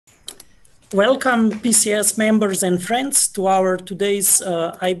Welcome PCS members and friends to our today's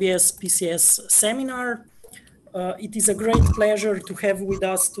IBS PCS seminar. It is a great pleasure to have with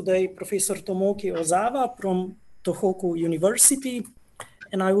us today Professor Tomoki Ozawa from Tohoku University.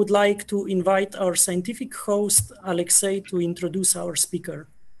 And I would like to invite our scientific host, Alexei, to introduce our speaker.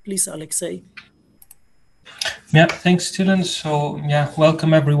 Please, Alexei. Yeah, thanks, Dylan. So,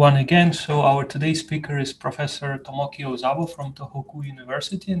 welcome everyone again. So, our today's speaker is Professor Tomoki Ozawa from Tohoku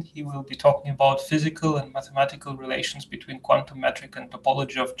University, and he will be talking about physical and mathematical relations between quantum metric and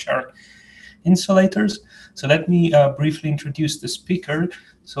topology of Chern insulators. So, let me briefly introduce the speaker.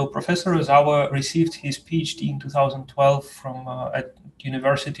 So, Professor Ozawa received his PhD in 2012 from at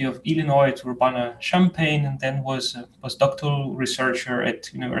University of Illinois at Urbana-Champaign, and then was a postdoctoral researcher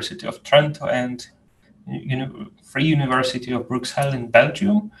at University of Trento and Free University of Bruxelles in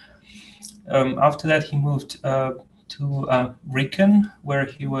Belgium. After that, he moved to Riken, where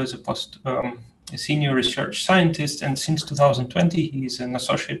he was a senior research scientist, and since 2020, he's an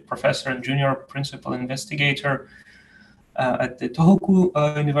associate professor and junior principal investigator at the Tohoku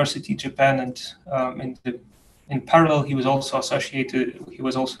University, Japan, and in parallel, he was also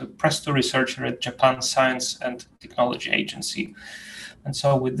a Presto researcher at Japan Science and Technology Agency. And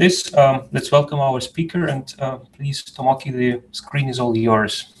so with this, let's welcome our speaker, and please, Tomoki, the screen is all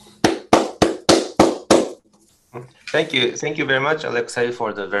yours. Thank you very much, Alexei,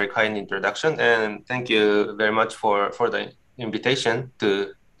 for the very kind introduction, and thank you very much for the invitation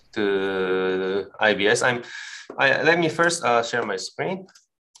to IBS. Let me first share my screen.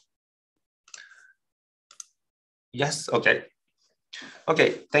 Yes, okay.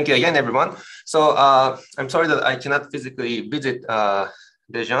 Okay, thank you again, everyone. So I'm sorry that I cannot physically visit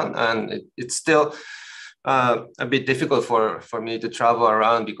Dijon, and it's still a bit difficult for me to travel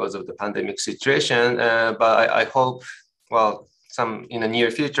around because of the pandemic situation. But I hope, well, in the near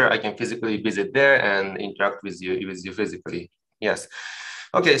future, I can physically visit there and interact with you physically. Yes.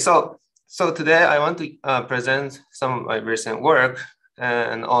 Okay, so today I want to present some of my recent work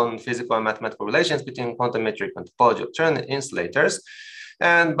and on physical and mathematical relations between quantum metric and topology of Chern insulators.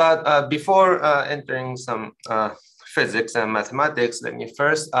 But before entering some physics and mathematics, let me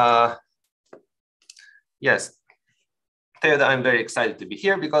first, tell you that I'm very excited to be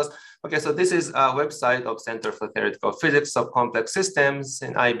here because, okay, so this is a website of Center for Theoretical Physics of Complex Systems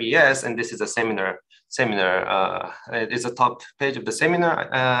in IBS, and this is a seminar. It's a top page of the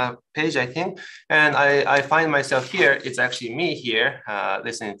seminar page, I think. And I find myself here, it's actually me here,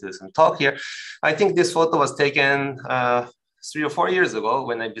 listening to some talk here. I think this photo was taken 3 or 4 years ago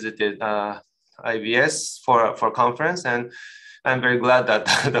when I visited IBS for a conference, and I'm very glad that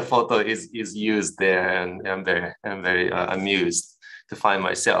the photo is used there, and I'm very amused to find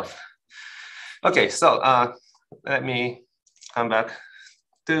myself. Okay, so let me come back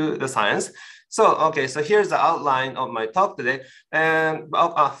to the science. So, okay, so here's the outline of my talk today. And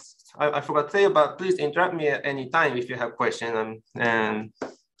I forgot to tell you, but please interrupt me at any time if you have questions. And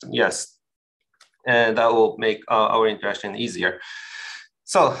yes, and that will make our interaction easier.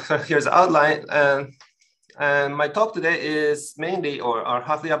 So here's the outline. And my talk today is mainly or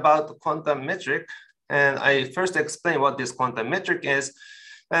halfly about quantum metric. And I first explain what this quantum metric is.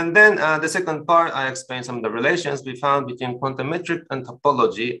 And then the second part, I explain some of the relations we found between quantum metric and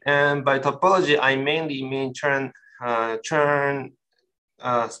topology. And by topology, I mainly mean Chern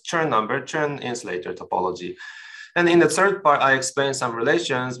insulator topology. And in the third part, I explain some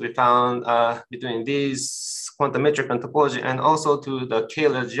relations we found between these quantum metric and topology, and also to the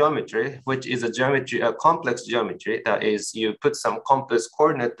Kähler geometry, which is a complex geometry. That is, you put some complex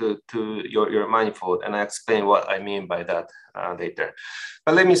coordinate to your manifold, and I explain what I mean by that later.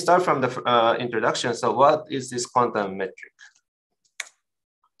 But let me start from the introduction. So what is this quantum metric?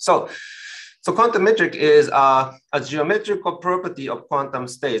 So quantum metric is a geometrical property of quantum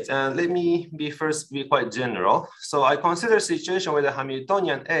states. And let me first be quite general. So I consider a situation where the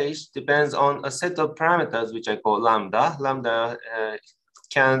Hamiltonian H depends on a set of parameters, which I call lambda. Lambda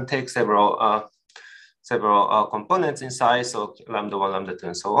can take several components in size, so lambda 1, lambda 2,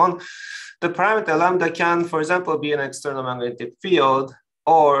 and so on. The parameter lambda can, for example, be an external magnetic field,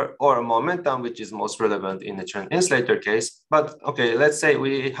 or a momentum, which is most relevant in the Chern insulator case. But okay, let's say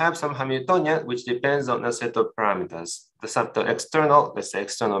we have some Hamiltonian, which depends on a set of parameters, the set of external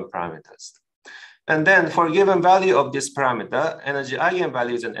parameters. And then for a given value of this parameter, energy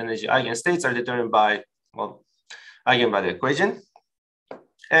eigenvalues and energy eigenstates are determined by, well, eigenvalue equation.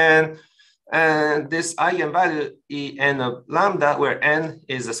 And this eigenvalue En of lambda, where N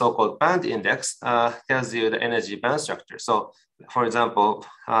is the so-called band index, tells you the energy band structure. So for example,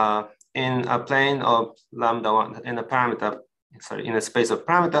 in a plane of lambda 1, in a parameter in a space of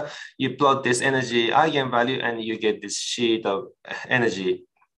parameter, you plot this energy eigenvalue and you get this sheet of energy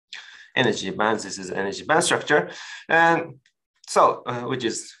bands. This is energy band structure, and so which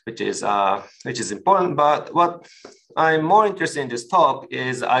is important. But what I'm more interested in this talk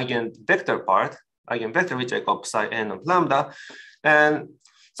is eigenvector part, eigenvector, which I call psi n of lambda. And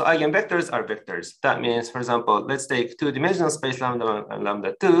so eigenvectors are vectors. That means, for example, let's take two-dimensional space lambda 1 and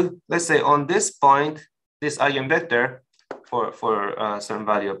lambda 2. Let's say on this point, this eigenvector for certain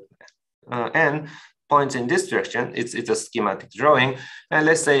value of n points in this direction. It's a schematic drawing. And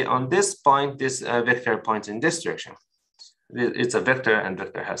let's say on this point, this vector points in this direction. It's a vector, and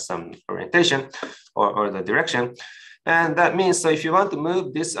vector has some orientation or the direction. And that means, so if you want to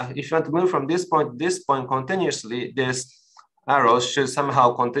move this, if you want to move from this point to this point continuously, this arrows should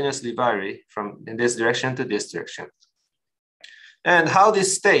somehow continuously vary from in this direction to this direction. And how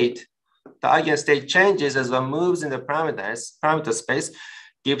this state, the eigenstate, changes as one moves in the parameter space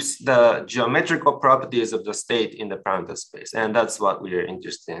gives the geometrical properties of the state in the parameter space. And that's what we are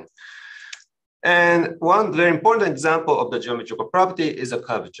interested in. And one very important example of the geometrical property is a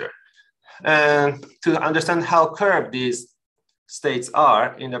curvature. And to understand how curved these states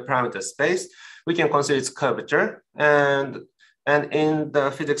are in the parameter space, we can consider its curvature. And in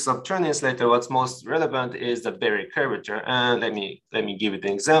the physics of Chern insulator, what's most relevant is the Berry curvature. And let me give it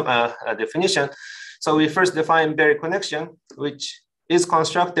an example, a definition. So we first define Berry connection, which is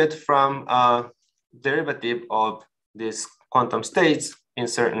constructed from a derivative of these quantum states in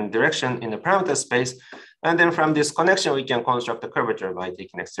certain direction in the parameter space. And then from this connection, we can construct a curvature by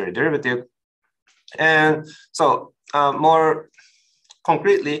taking exterior derivative. And so more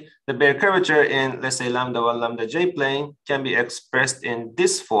concretely, the Berry curvature in, let's say, lambda 1, lambda j plane can be expressed in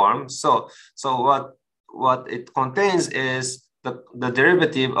this form. So what it contains is the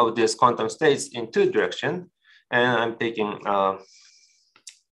derivative of these quantum states in two directions. And I'm taking,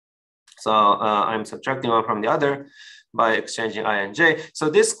 I'm subtracting one from the other by exchanging I and j. So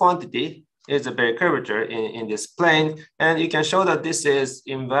this quantity is a Berry curvature in this plane. And you can show that this is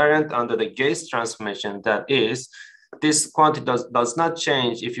invariant under the Gauss transformation. That is, this quantity does not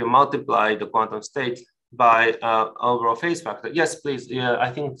change if you multiply the quantum state by overall phase factor. Yes, please. Yeah,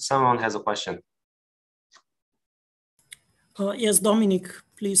 I think someone has a question. Yes, Dominic,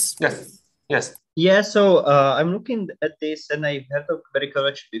 please. Yes. Yes. Yeah, so I'm looking at this, and I've heard of Berry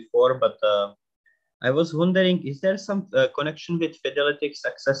curvature before, but I was wondering, is there some connection with fidelity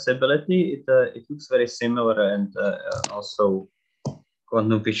accessibility? It looks very similar, and also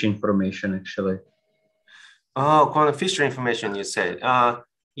quantum Fisher information, actually. Oh, quantum Fisher information, you said.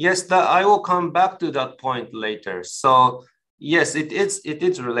 Yes, I will come back to that point later. So yes, it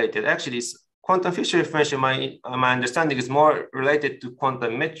is related. Actually, quantum Fisher information, my understanding is more related to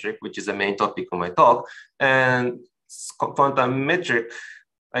quantum metric, which is the main topic of my talk. And quantum metric,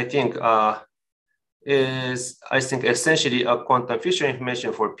 I think, is essentially a quantum Fisher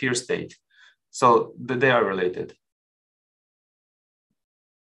information for pure state. So they are related.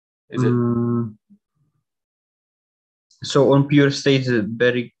 Is it? So on pure state,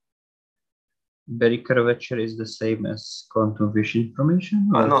 Berry curvature is the same as quantum Fisher information?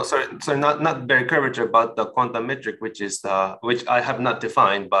 No, sorry, not Berry curvature, but the quantum metric, which I have not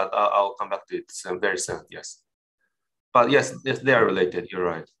defined, but I'll come back to it very soon. Yes, but yes, they are related. You're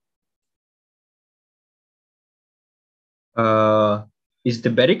right. Is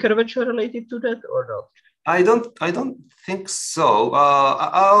the Berry curvature related to that or not? I don't think so.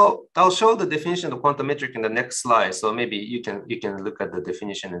 I'll show the definition of quantum metric in the next slide. So maybe you can look at the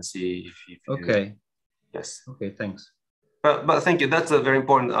definition and see if okay. Yes. Okay, thanks. But thank you. That's a very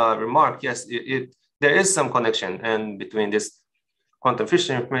important remark. Yes, there is some connection and between this quantum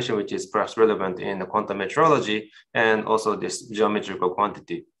Fisher information, which is perhaps relevant in the quantum metrology, and also this geometrical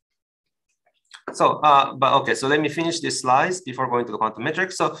quantity. So, but okay, so let me finish these slides before going to the quantum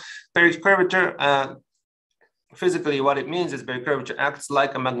metric. So Berry curvature, physically what it means is Berry curvature acts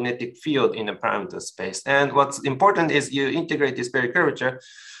like a magnetic field in a parameter space. And what's important is you integrate this Berry curvature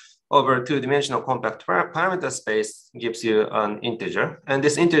over two-dimensional compact parameter space gives you an integer. And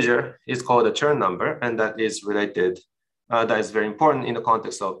this integer is called a Chern number, and that is related, that is very important in the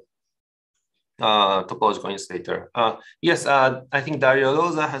context of topological insulator. Yes, I think Dario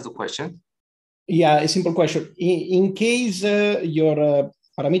Loza has a question. Yeah, a simple question. In case your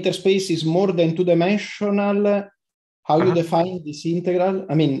parameter space is more than two-dimensional, how you define this integral?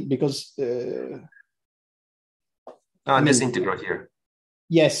 I mean, because... this integral here.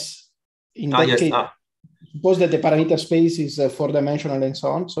 Yes. In that case, suppose that the parameter space is four-dimensional and so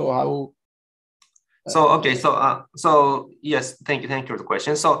on. So how... So, okay. So yes, thank you for the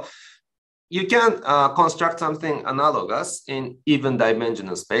question. So you can construct something analogous in even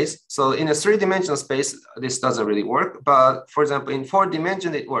dimensional space. So in a 3-dimensional space, this doesn't really work. But for example, in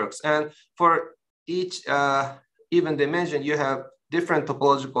 4-dimension, it works. And for each even dimension, you have different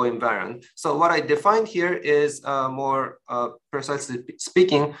topological invariant. So what I defined here is more precisely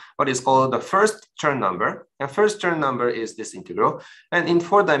speaking, what is called the first Chern number. And first Chern number is this integral. And in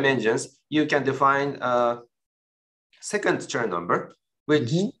 4 dimensions, you can define second Chern number,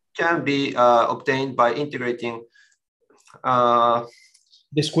 which can be obtained by integrating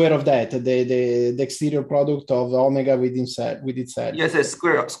the square of that, the exterior product of omega with itself. Yes,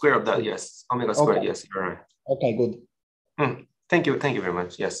 square of that. Yes, omega squared. Yes, you're right. Okay, good. Thank you very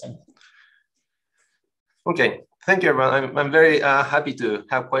much. Yes. Okay, thank you, everyone. I'm very happy to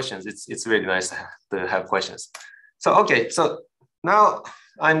have questions. It's really nice to have questions. So okay, so now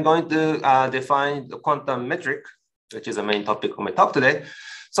I'm going to define the quantum metric, which is the main topic of my talk today.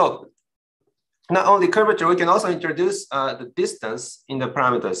 So not only curvature, we can also introduce the distance in the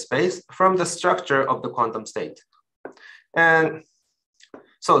parameter space from the structure of the quantum state. And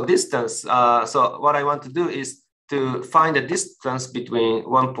so distance, so what I want to do is to find the distance between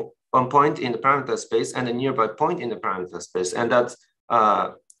one point in the parameter space and a nearby point in the parameter space. And that's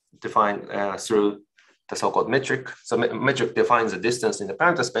defined through the so-called metric. So metric defines the distance in the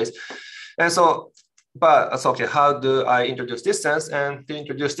parameter space. And so, but that's okay, how do I introduce distance? And to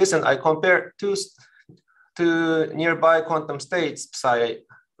introduce distance, I compare two nearby quantum states, psi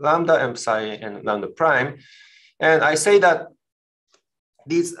lambda and psi and lambda prime. And I say that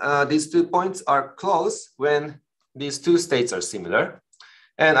these 2 points are close when these 2 states are similar.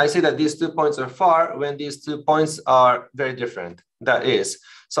 And I say that these 2 points are far when these 2 points are very different. That is,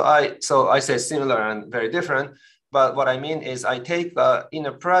 so I say similar and very different, but what I mean is I take the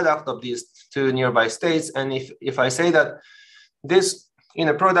inner product of these 2 nearby states. And if I say that this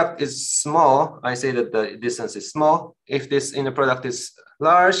inner product is small, I say that the distance is small. If this inner product is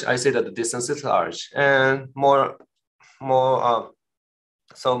large, I say that the distance is large. And more,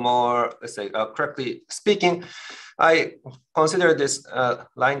 let's say, correctly speaking, I consider this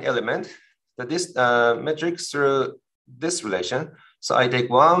line element, this metric through this relation. So I take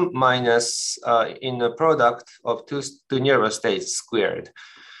 1 minus inner product of two nearby states squared.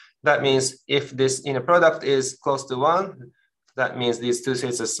 That means if this inner product is close to 1, that means these 2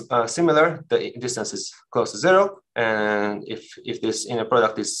 states are similar, the distance is close to 0. And if this inner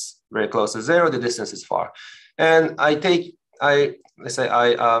product is very close to 0, the distance is far. And let's say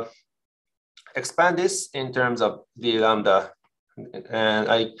I expand this in terms of the lambda,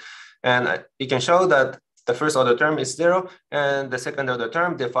 and you can show that the first order term is 0, and the second order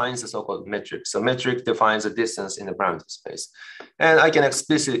term defines the so-called metric. So metric defines the distance in the parameter space, and I can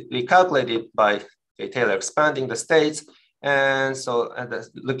explicitly calculate it by Kähler expanding the states. And so,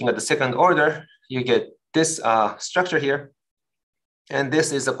 looking at the second order, you get this structure here, and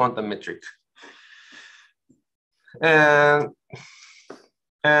this is a quantum metric. And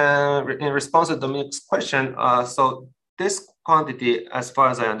in response to Dominic's question, so this quantity, as far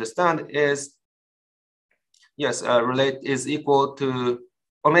as I understand, is is equal to,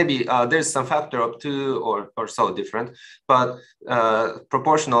 or maybe there's some factor of 2 or so different, but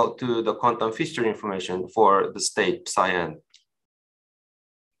proportional to the quantum Fischer information for the state psi n.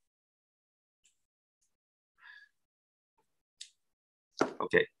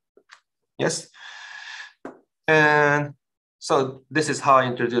 Okay. Yes. And so this is how I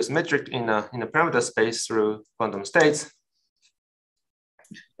introduce metric in a parameter space through quantum states.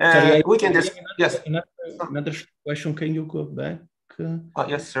 And sorry, we can just, yes. Another question, can you go back? Oh,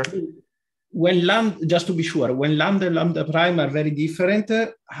 yes, sir. When lambda, just to be sure, when lambda and lambda prime are very different,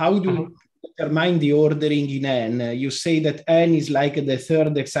 how do you determine the ordering in n? You say that n is like the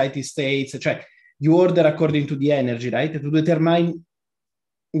third excited states, you order according to the energy, right? To determine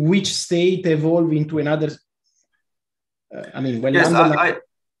which state evolve into another. I mean, when yes,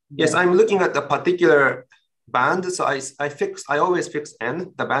 yes, I'm looking at the particular band. So I always fix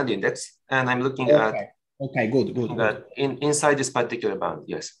n, the band index, and I'm looking at. Okay, good. Inside this particular band,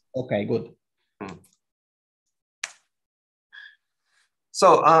 yes. Okay, good.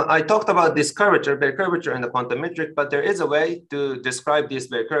 So I talked about this curvature, Baire curvature, and the quantum metric, but there is a way to describe this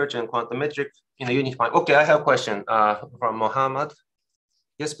Baire curvature and quantum metric in a unified. Okay, I have a question from Mohammed.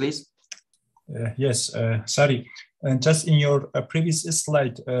 Yes, please. Yes, sorry. And just in your previous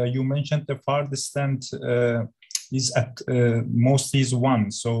slide, you mentioned the farthest end is at most is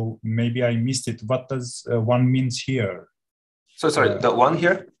 1. So maybe I missed it. What does 1 means here? So sorry, the 1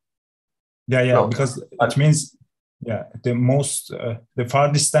 here? Yeah, no. Because it means, the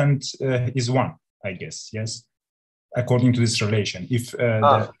farthest end is 1, I guess, yes? According to this relation. If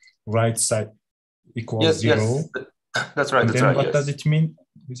right side equals yes, 0. Yes, that's right. And That's then right. what Yes. does it mean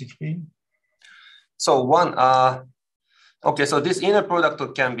basically? So one, okay, so this inner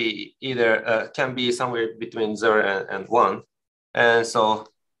product can be either can be somewhere between 0 and 1, and so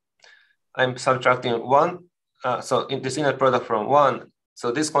I'm subtracting 1. So in this inner product from 1,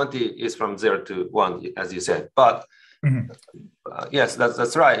 so this quantity is from 0 to 1, as you said. But yes,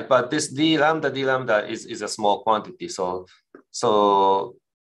 that's right. But this d lambda is a small quantity, so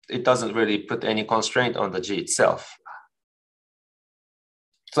it doesn't really put any constraint on the G itself.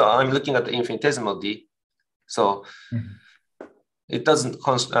 So I'm looking at the infinitesimal d, so it doesn't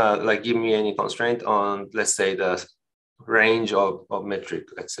like give me any constraint on, let's say, the range of metric,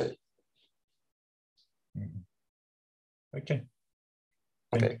 let's say. Okay.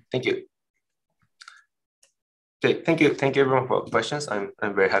 Okay, thank you. Okay, thank you everyone for questions. I'm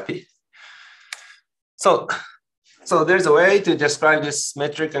very happy. So there's a way to describe this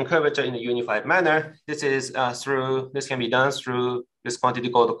metric and curvature in a unified manner. This is this can be done through this quantity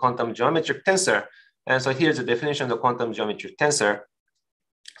called the quantum geometric tensor. And so here's the definition of the quantum geometric tensor.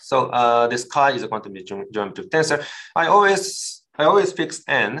 So this chi is a quantum geometric tensor. I always fix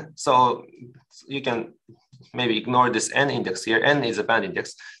n, so you can maybe ignore this n index here. N is a band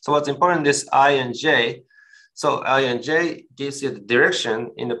index. So what's important is I and j. So I and j gives you the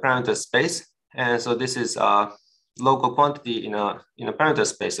direction in the parameter space, and so this is a local quantity in a parameter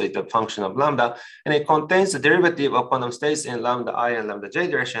space. So it's a function of lambda, and it contains the derivative of quantum states in lambda I and lambda j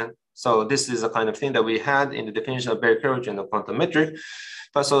direction. So this is a kind of thing that we had in the definition of Berry curvature in the quantum metric.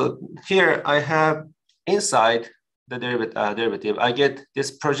 But so here I have inside the derivative, I get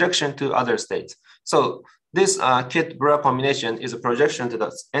this projection to other states. So this Kit-Bra combination is a projection to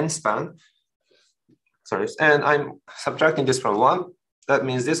the n span. Sorry, and I'm subtracting this from 1. That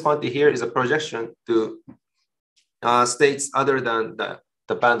means this quantity here is a projection to states other than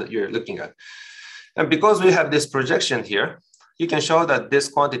the band that you're looking at. And because we have this projection here, you can show that this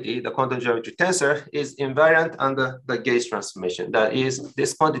quantity, the quantum geometric tensor, is invariant under the gauge transformation. That is,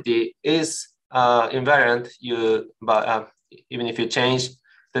 this quantity is invariant even if you change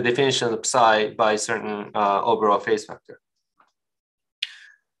the definition of psi by certain overall phase factor.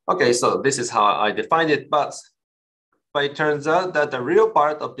 Okay, so this is how I defined it, but it turns out that the real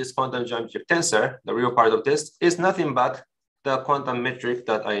part of this quantum geometric tensor, the real part of this, is nothing but the quantum metric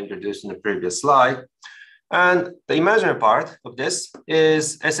that I introduced in the previous slide. And the imaginary part of this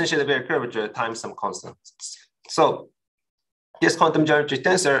is essentially the Berry curvature times some constants. So this quantum geometric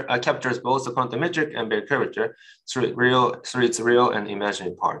tensor captures both the quantum metric and Berry curvature through its real and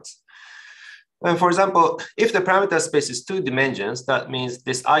imaginary parts. And for example, if the parameter space is 2 dimensions, that means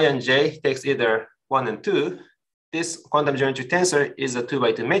this I and j takes either 1 and 2. This quantum geometric tensor is a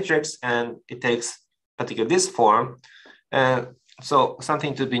 2x2 matrix, and it takes particularly this form. And so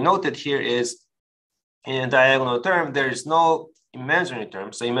something to be noted here is in a diagonal term, there is no imaginary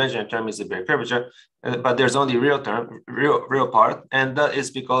term. So imaginary term is a Berry curvature, but there's only real term, real part. And that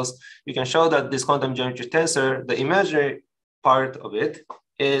is because you can show that this quantum geometric tensor, the imaginary part of it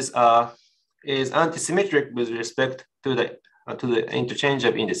is antisymmetric with respect to the interchange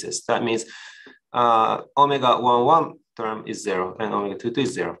of indices. That means omega 1 term is 0 and omega 2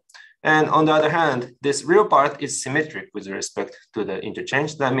 is 0. And on the other hand, this real part is symmetric with respect to the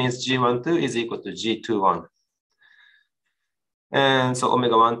interchange. That means G12 is equal to G21. And so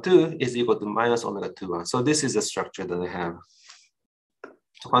omega 12 is equal to minus omega 21. So this is the structure that I have.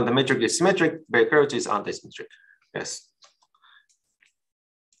 So quantum metric is symmetric, Berry curvature is antisymmetric. Yes.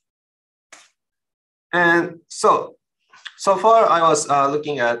 And so far I was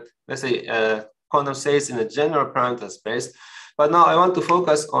looking at, let's say, quantum states in a general parameter space, but now I want to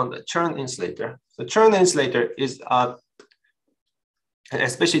focus on the Chern insulator. The Chern insulator is,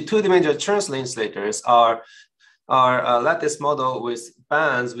 especially two-dimensional Chern insulators are a lattice model with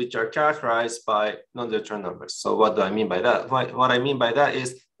bands which are characterized by non-zero Chern numbers. So what do I mean by that? What I mean by that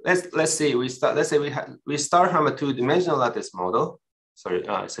is, let's say we start from a two-dimensional lattice model. Sorry,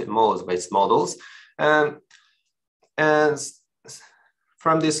 I said modes, but it's models. And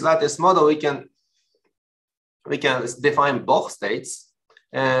from this lattice model, we can define Bloch states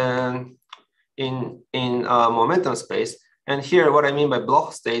and in momentum space. And here, what I mean by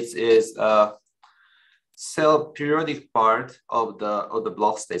Bloch states is cell periodic part of the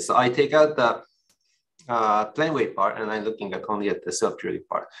Bloch state. So I take out the plane wave part, and I'm looking at only at the cell periodic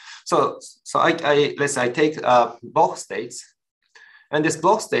part. So let's say I take Bloch states. And this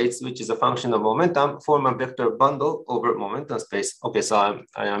Bloch states, which is a function of momentum, form a vector bundle over momentum space. Okay, so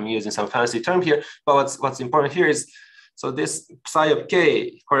I am using some fancy term here, but what's important here is, so this psi of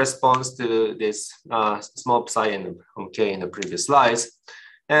k corresponds to this small psi of k in the previous slides.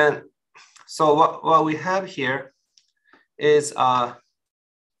 And so what we have here is a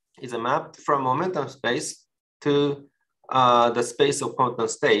map from momentum space to the space of quantum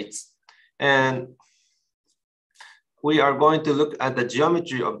states. And we are going to look at the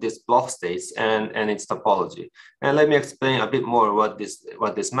geometry of these Bloch states and its topology. And let me explain a bit more what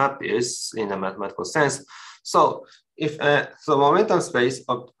this map is in a mathematical sense. So if so momentum space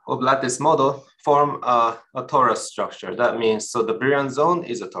of lattice model form a torus structure. That means, so the Brillouin zone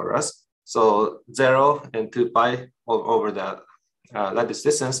is a torus. So 0 and 2 pi over the lattice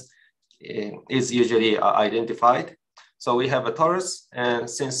distance is usually identified. So we have a torus, and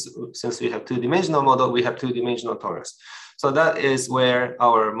since we have two-dimensional model, we have two-dimensional torus. So that is where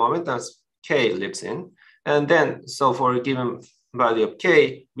our momentum k lives in. And then, so for a given value of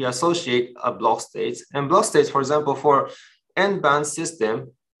k, we associate a Bloch states. And Bloch states, for example, for n-band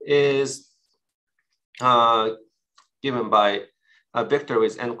system is given by a vector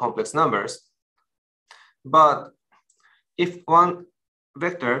with n complex numbers. But if one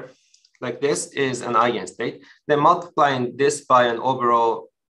vector like this is an eigenstate, then multiplying this by an overall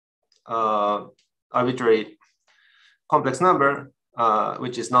arbitrary complex number,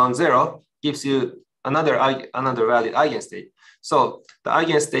 which is non-zero, gives you another valid eigenstate. So the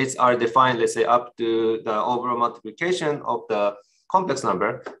eigenstates are defined, let's say, up to the overall multiplication of the complex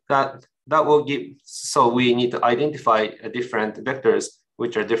number. That will give, so we need to identify different vectors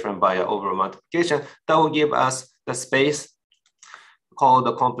which are different by an overall multiplication. That will give us the space called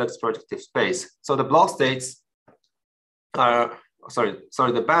the complex projective space. So the Bloch states are,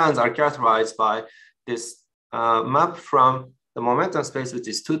 the bands are characterized by this map from the momentum space, which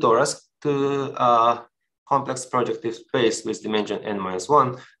is 2 torus, to complex projective space with dimension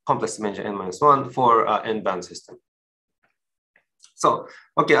n-1, complex dimension n-1 for n-band system. So,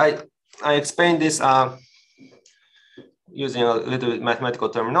 okay, I explained this using a little bit mathematical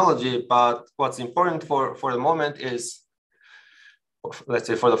terminology, but what's important for the moment is, let's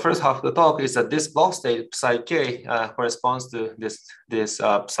say for the first half of the talk, is that this Bloch state psi k corresponds to this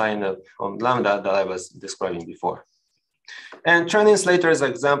sign of lambda that I was describing before. And Chern insulator is an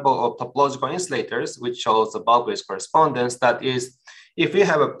example of topological insulators, which shows the bulk-based correspondence. That is, if we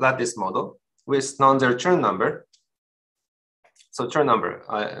have a lattice model with non-zero Chern number, so Chern number,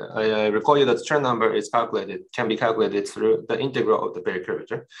 I recall you that Chern number is can be calculated through the integral of the Berry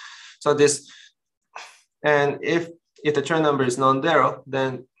curvature. So this, and if the Chern number is non-zero,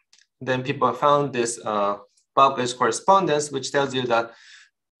 then people have found this bulk-based correspondence, which tells you that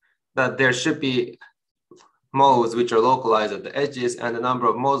there should be modes which are localized at the edges, and the number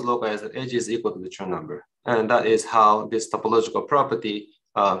of modes localized at the edges is equal to the Chern number. And that is how this topological property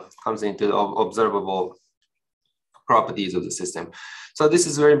comes into observable properties of the system. So this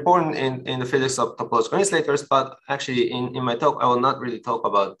is very important in the physics of topological insulators, but actually in my talk, I will not really talk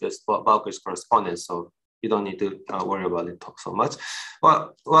about this bulk-based correspondence. So you don't need to worry about it so much.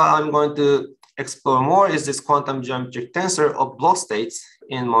 Well, what I'm going to explore more is this quantum geometric tensor of Bloch states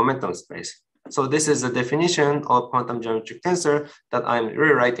in momentum space. So this is a definition of quantum geometric tensor that I'm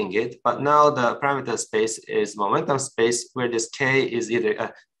rewriting it, but now the parameter space is momentum space, where this k is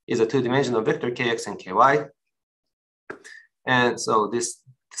either is a two-dimensional vector kx and ky. And so this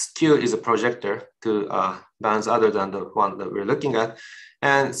q is a projector to bands other than the one that we're looking at.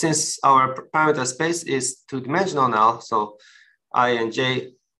 And since our parameter space is two-dimensional now, so I and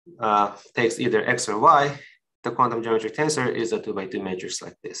j takes either x or y, the quantum geometric tensor is a 2x2 matrix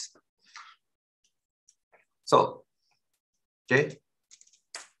like this. So, okay.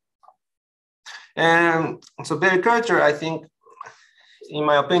 And so Berry curvature, I think, in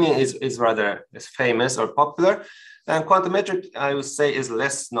my opinion, is rather famous or popular. And quantum metric, I would say, is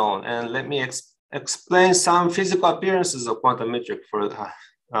less known. And let me explain some physical appearances of quantum metric for,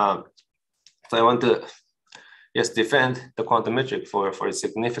 so I want to defend the quantum metric for its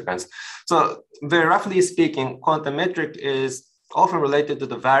significance. So very roughly speaking, quantum metric is often related to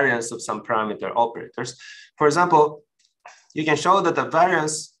the variance of some parameter operators. For example, you can show that the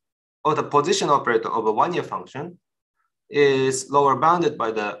variance of the position operator of a one-year function is lower bounded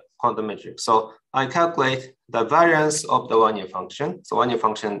by the quantum metric. So I calculate the variance of the one-year function. So one-year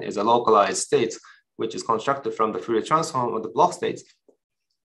function is a localized state, which is constructed from the Fourier transform of the Bloch states.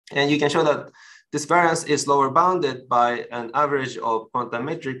 And you can show that this variance is lower bounded by an average of quantum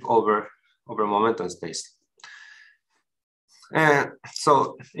metric over momentum space. And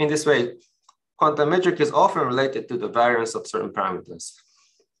so in this way, quantum metric is often related to the variance of certain parameters.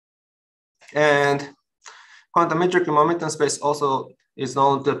 And quantum metric in momentum space also is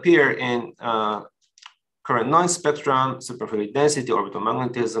known to appear in current noise spectrum, superfluid density, orbital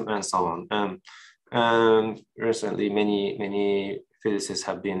magnetism, and so on. And recently, many physicists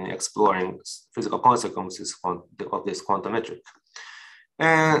have been exploring physical consequences of this quantum metric.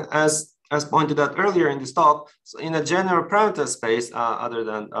 And as pointed out earlier in this talk, so in a general parameter space, other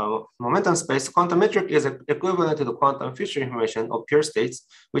than momentum space, quantum metric is equivalent to the quantum Fisher information of pure states,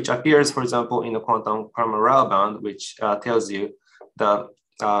 which appears, for example, in the quantum Kramer-Rao bound, which tells you the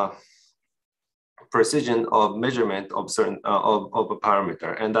precision of measurement of certain of a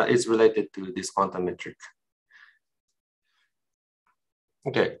parameter, and that is related to this quantum metric.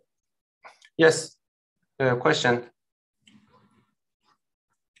 Okay. Yes. Question.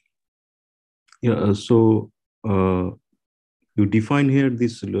 Yeah, so you define here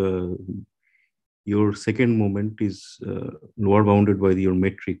this, your second moment is lower bounded by your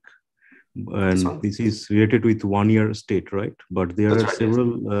metric, and this is related with 1 year state, right? But there are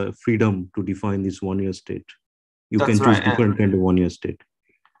several freedom to define this 1 year state. You can choose different kind of 1 year state.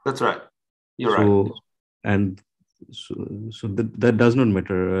 That's right. You're right. And so that does not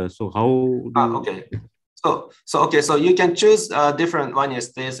matter. So how do you... Okay. So you can choose different 1 year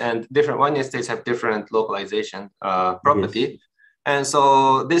states, and different 1 year states have different localization property. Yes. And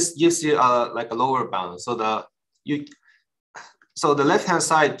so this gives you like a lower bound. So the left-hand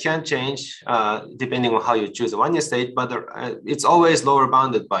side can change depending on how you choose a 1 year state, but it's always lower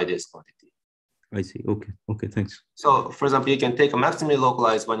bounded by this quantity. I see. Okay. Okay. Thanks. So for example, you can take a maximally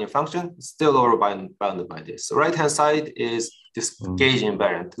localized 1 year function, still lower bounded by this. So right-hand side is this gauge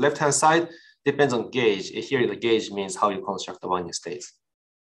invariant. Left-hand side depends on gauge. Here, the gauge means how you construct the 1 year states.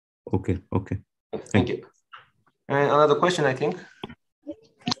 Okay. Okay. Thank you. And another question, I think.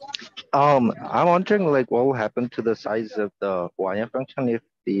 I'm wondering, like, what will happen to the size of the 1 year function if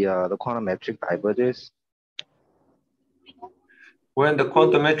the quantum metric diverges? When the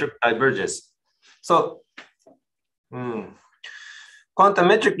quantum metric diverges. So, quantum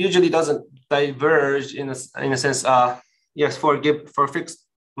metric usually doesn't diverge in a sense. Yes, for fixed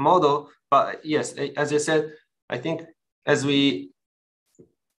model. But yes, as I said, I think as we,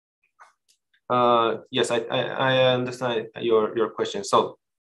 yes, I understand your question. So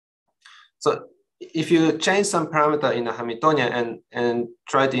if you change some parameter in a Hamiltonian and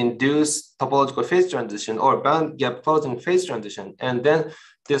try to induce topological phase transition or band gap closing phase transition, and then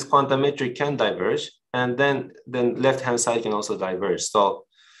this quantum metric can diverge, and then left-hand side can also diverge. So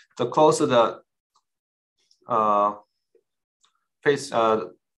the closer the phase,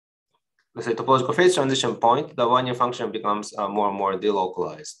 let's say topological phase transition point, the 1 year function becomes more and more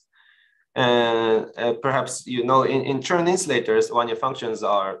delocalized. And perhaps, you know, in Chern insulators, 1 year functions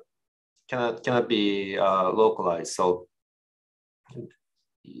cannot be localized. So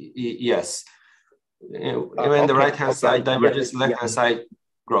yes, when the right-hand side diverges, left-hand side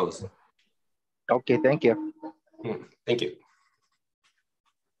grows. Okay, thank you. Thank you.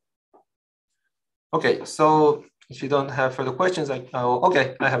 Okay, so if you don't have further questions,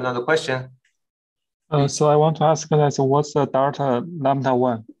 okay, I have another question. So I want to ask that, so what's the delta lambda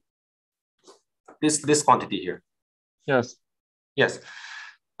 1? This quantity here. Yes. Yes.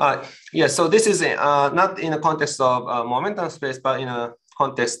 Yes, so this is not in a context of momentum space, but in a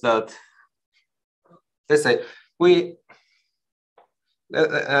context that, let's say,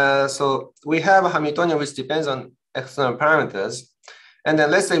 so we have a Hamiltonian which depends on external parameters. And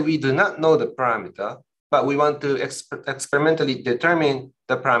then let's say we do not know the parameter, but we want to experimentally determine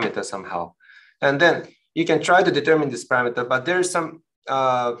the parameter somehow. And then you can try to determine this parameter, but there is some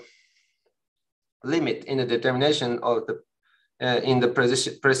limit in the determination of the in the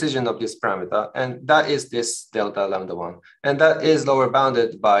precision of this parameter, and that is this delta lambda 1, and that is lower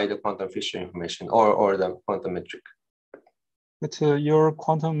bounded by the quantum Fisher information or the quantum metric. But your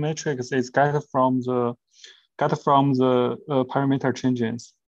quantum matrix is get from the parameter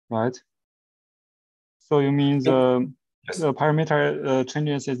changes, right? So you mean the parameter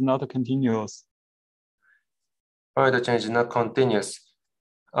changes is not continuous. Parameter change is not continuous.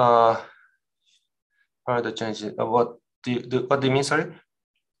 Parameter change. What do you mean? Sorry.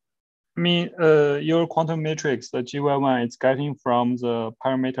 I mean, your quantum matrix, the GY1, is getting from the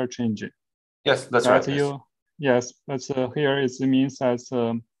parameter change. Yes, that's right. Yes, but here it means that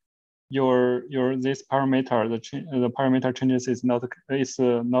this parameter, the parameter changes is not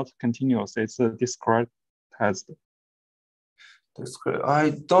continuous. It's discretized. I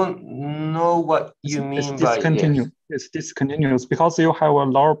don't know what you mean by this. It's discontinuous because you have a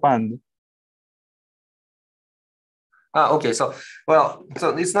lower band. Okay, so well,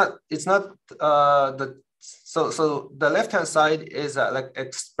 so it's not the the left hand side is like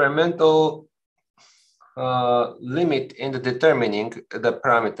experimental limit in the determining the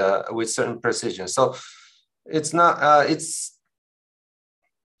parameter with certain precision. So it's not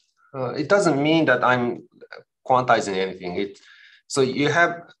it doesn't mean that I'm quantizing anything. So you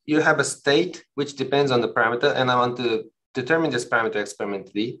have a state which depends on the parameter, and I want to determine this parameter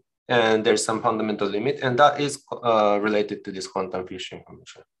experimentally, and there's some fundamental limit, and that is related to this quantum fusion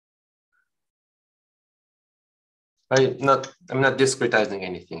information. I'm not discretizing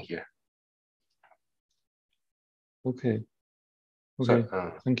anything here. Okay. Okay.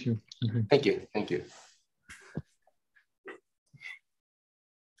 So, thank you. Okay. Thank you. Thank you.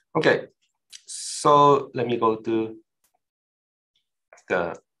 Okay. So let me go to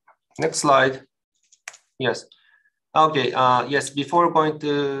the next slide. Yes. Okay. Yes. Before going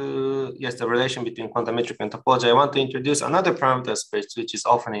to the relation between quantum metric and topology, I want to introduce another parameter space which is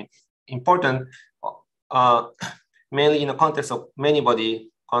often important, mainly in the context of many-body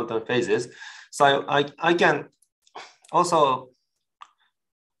quantum phases. So I can also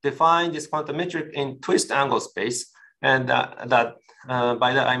define this quantum metric in twist angle space, and by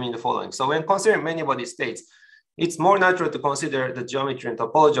that I mean the following. So when considering many-body states, it's more natural to consider the geometry and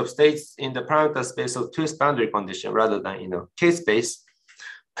topology of states in the parameter space of twist boundary condition rather than K-space.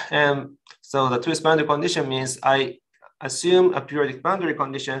 And so the twist boundary condition means I assume a periodic boundary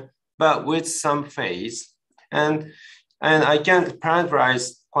condition, but with some phase. And I can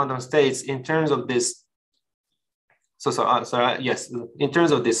parameterize quantum states in terms of this. Yes, in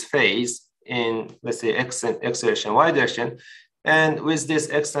terms of this phase in, let's say, x direction, y direction. And with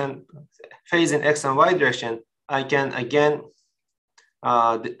this phase in x and y direction, I can again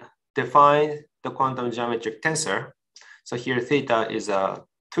define the quantum geometric tensor. So here theta is a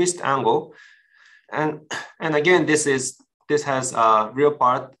twist angle. And again, this has a real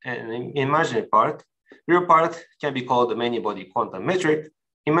part and an imaginary part. Real part can be called the many-body quantum metric.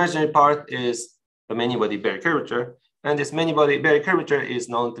 Imaginary part is the many-body Berry curvature. And this many-body Berry curvature is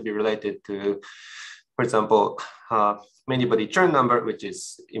known to be related to, for example, many-body Chern number, which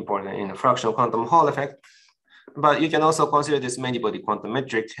is important in a fractional quantum Hall effect. But you can also consider this many-body quantum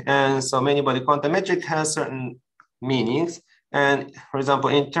metric. And so many-body quantum metric has certain meanings. And for example,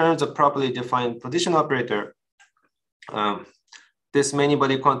 in terms of properly defined position operator, this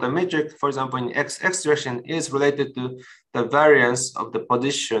many-body quantum metric, for example, in x direction is related to the variance of the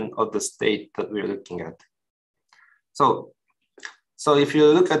position of the state that we're looking at. So if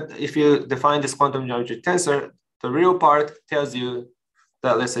you define this quantum geometric tensor, the real part tells you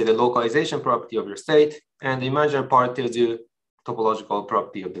that, let's say, the localization property of your state, and the imaginary part tells you topological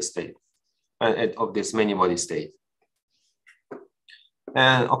property of the state, of this many-body state.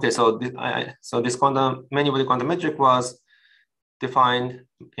 And okay, so this many-body quantum metric was defined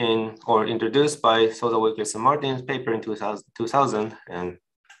or introduced by Sosa, Wilkes, and Martin's paper in 2000.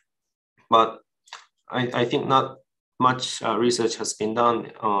 But I think not much research has been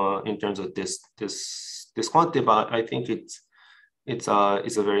done in terms of this quantity, but I think it's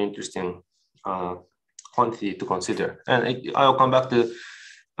a very interesting quantity to consider. And I'll come back to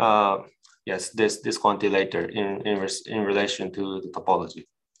this quantity later in relation to the topology.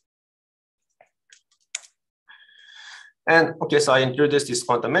 And okay, so I introduced this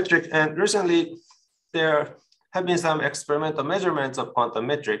quantum metric, and recently there have been some experimental measurements of quantum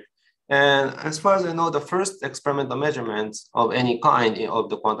metric. And as far as I know, the first experimental measurements of any kind of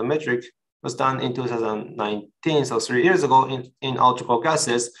the quantum metric was done in 2019, so 3 years ago in ultra-cold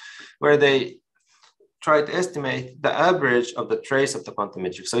gases, where they tried to estimate the average of the trace of the quantum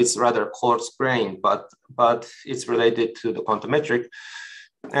metric. So it's rather coarse-grained, but it's related to the quantum metric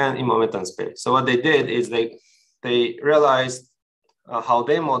and in momentum space. So what they did is they realized how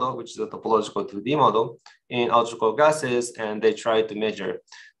they model, which is a topological 2D model in ultra-cold gases, and they tried to measure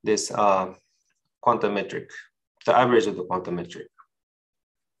this quantum metric, the average of the quantum metric.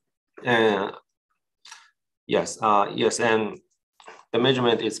 And yes, and the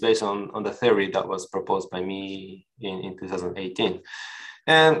measurement is based on the theory that was proposed by me in 2018.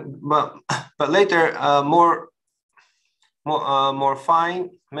 But later, more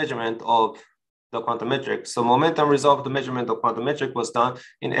fine measurement of the quantum metric. So momentum resolved the measurement of quantum metric was done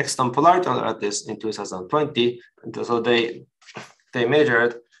in external polarity lattice in 2020. And so they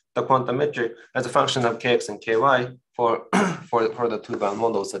measured the quantum metric as a function of kx and ky for the two-band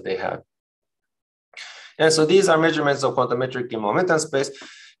models that they had. And so these are measurements of quantum metric in momentum space,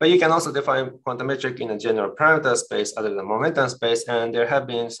 but you can also define quantum metric in a general parameter space other than momentum space. And there have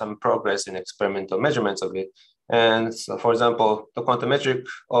been some progress in experimental measurements of it. And so, for example, the quantum metric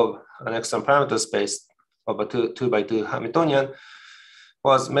of an external parameter space of a 2x2 Hamiltonian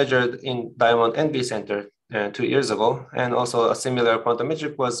was measured in Diamond NB Center 2 years ago. And also a similar quantum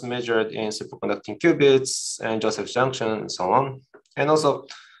metric was measured in superconducting qubits and Joseph's junction and so on. And also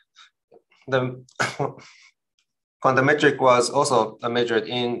quantum metric was also measured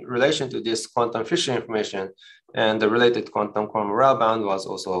in relation to this quantum Fisher information, and the related quantum morale bound was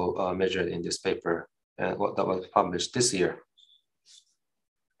also measured in this paper, and what that was published this year.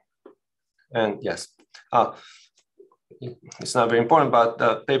 And yes, it's not very important, but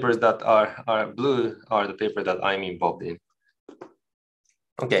the papers that are blue are the paper that I'm involved in.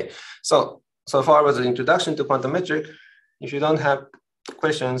 Okay, so far was the introduction to quantum metric. If you don't have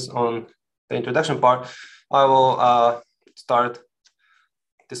questions on the introduction part, I will start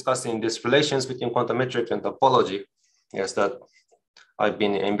discussing these relations between quantum metric and topology, yes, that I've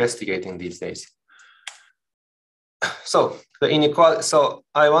been investigating these days. So the inequality, so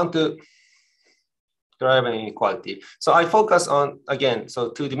I want to derive an inequality. So I focus on, again, so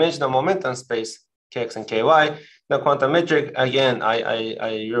two-dimensional momentum space, kx and ky. The quantum metric, again,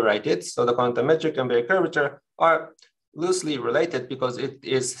 I rewrite it. So the quantum metric and Berry curvature are loosely related because it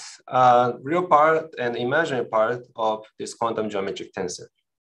is a real part and imaginary part of this quantum geometric tensor.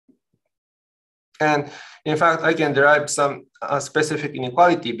 And in fact, I can derive some specific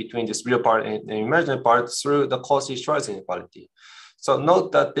inequality between this real part and the imaginary part through the Cauchy-Schwarz inequality. So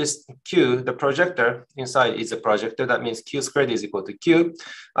note that this Q, the projector inside is a projector. That means Q squared is equal to Q.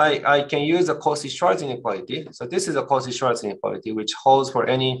 I can use a Cauchy-Schwarz inequality. So this is a Cauchy-Schwarz inequality, which holds for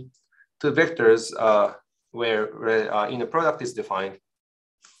any two vectors where inner product is defined.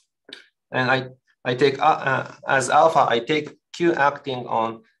 And I take, as alpha, I take Q acting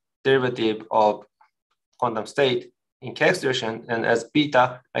on derivative of quantum state in kx direction. And as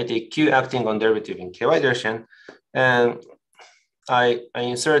beta, I take Q acting on derivative in ky direction. And I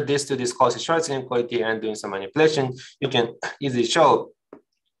insert this to this Cauchy-Schwarz inequality, and doing some manipulation, you can easily show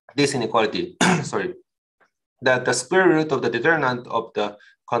this inequality, sorry, that the square root of the determinant of the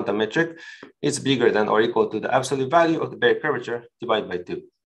quantum metric is bigger than or equal to the absolute value of the Berry curvature divided by 2.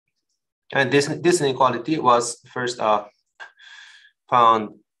 And this inequality was first found,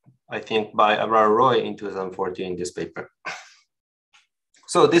 I think, by Aurora Roy in 2014 in this paper.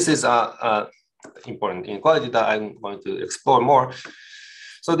 So this is a important inequality that I'm going to explore more.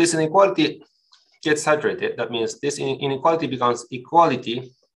 So this inequality gets saturated. That means this inequality becomes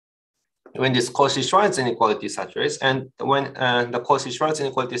equality when this Cauchy-Schwarz inequality saturates, and when the Cauchy-Schwarz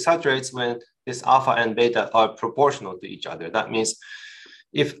inequality saturates when this alpha and beta are proportional to each other. That means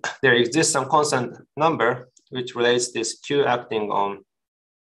if there exists some constant number which relates this Q acting on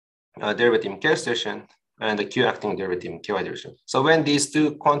derivative in kx direction and the Q acting derivative in ky direction. So when these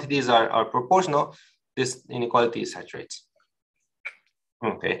two quantities are proportional, this inequality saturates.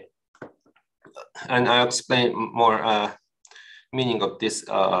 Okay. And I'll explain more meaning of this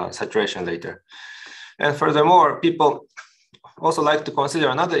saturation later. And furthermore, people also like to consider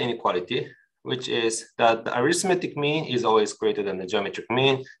another inequality, which is that the arithmetic mean is always greater than the geometric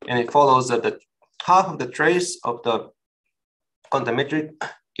mean. And it follows that the half of the trace of the quantum metric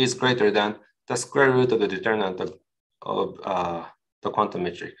is greater than the square root of the determinant of the quantum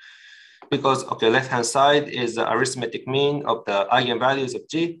metric. Because, okay, left-hand side is the arithmetic mean of the eigenvalues of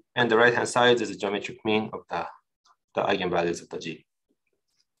G, and the right-hand side is the geometric mean of the eigenvalues of the G.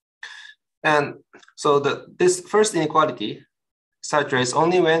 And so this first inequality saturates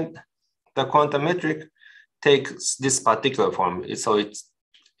only when the quantum metric takes this particular form. So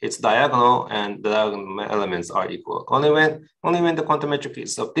it's diagonal and the diagonal elements are equal. Only when the quantum metric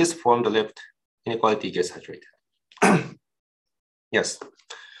is of this form, the left inequality gets saturated. Yes.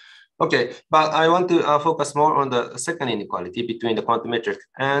 Okay, but I want to focus more on the second inequality between the quantum metric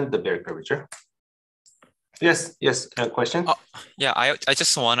and the Berry curvature. Yes, a question? Yeah, I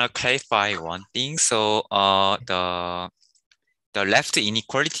just want to clarify one thing. So the left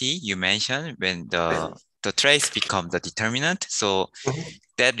inequality you mentioned when the trace becomes the determinant. So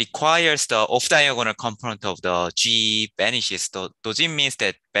that requires the off-diagonal component of the G vanishes. Does it mean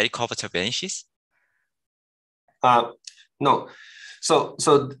that Berry curvature vanishes? No.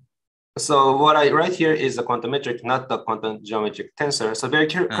 So what I write here is the quantum metric, not the quantum geometric tensor. So Berry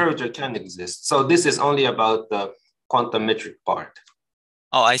curvature can exist. So this is only about the quantum metric part.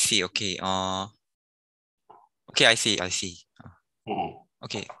 Oh, I see. Okay. Okay, I see.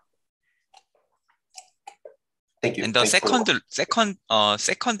 Okay. Thank you. And the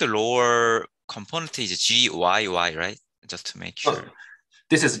second lower component is GYY, right? Just to make sure. Oh,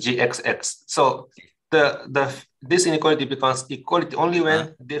 this is GXX. So this inequality becomes equality only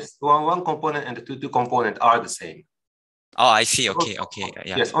when this one component and the two component are the same. Oh, I see. Okay.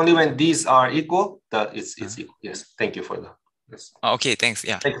 Yeah. Yes, only when these are equal, it's equal. Yes, thank you for that. Yes. Oh, okay, thanks.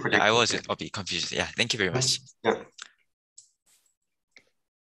 Yeah, thank you for I was a bit confused. Yeah, thank you very much. Yeah.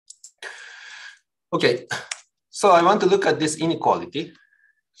 Okay, so I want to look at this inequality.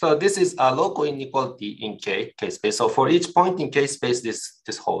 So this is a local inequality in K space. So for each point in K space,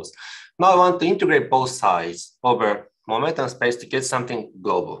 this holds. Now I want to integrate both sides over momentum space to get something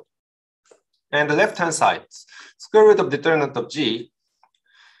global. And the left-hand side, square root of determinant of G.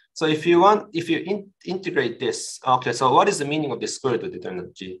 So if you integrate this, okay, so what is the meaning of the square root of determinant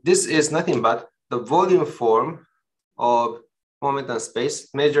of G? This is nothing but the volume form of momentum space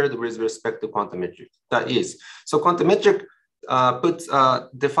measured with respect to quantum metric. That is, so quantum metric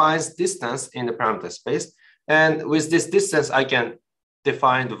defines distance in the parameter space. And with this distance, I can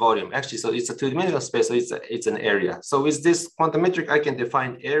define the volume. Actually, so it's a two-dimensional space, so it's an area. So with this quantum metric, I can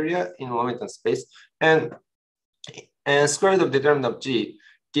define area in momentum space. And square root of determinant of G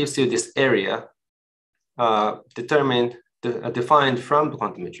gives you this area defined from the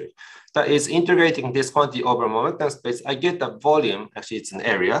quantum metric. That is, integrating this quantity over momentum space, I get the volume, actually it's an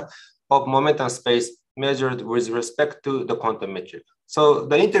area, of momentum space measured with respect to the quantum metric. So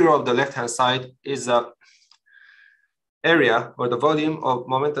the integral of the left-hand side is a area or the volume of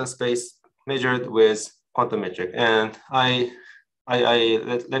momentum space measured with quantum metric. And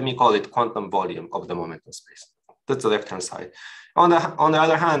let me call it quantum volume of the momentum space. That's the left-hand side. On the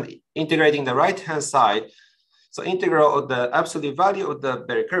other hand, integrating the right-hand side, so integral of the absolute value of the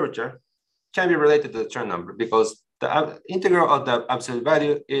Berry curvature can be related to the Chern number, because the integral of the absolute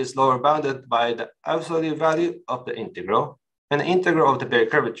value is lower bounded by the absolute value of the integral, and the integral of the Berry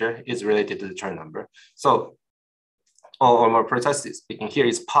curvature is related to the Chern number. So, or more precisely speaking, here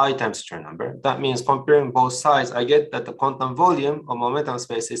is pi times Chern number. That means comparing both sides, I get that the quantum volume of momentum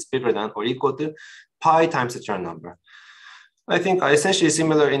space is bigger than or equal to pi times the Chern number. I think essentially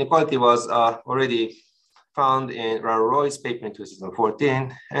similar inequality was already found in Roy's paper in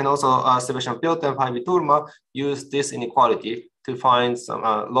 2014, and also Sebastian Piotr and Jaime Turma used this inequality to find some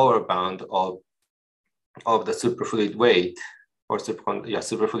lower bound of the superfluid weight or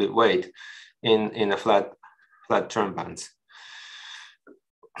superfluid weight in a flat Chern bands.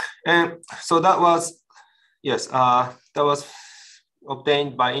 And so that was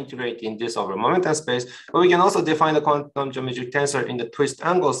obtained by integrating this over momentum space, but we can also define the quantum geometric tensor in the twist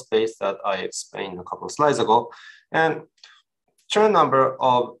angle space that I explained a couple of slides ago. And Chern number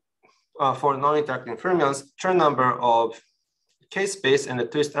of, for non-interacting fermions, Chern number of K space and the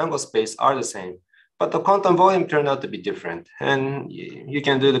twist angle space are the same, but the quantum volume turned out to be different. And you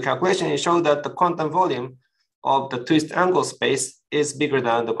can do the calculation and show that the quantum volume of the twist angle space is bigger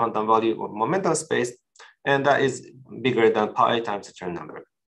than the quantum volume of momentum space, and that is bigger than pi times the Chern number.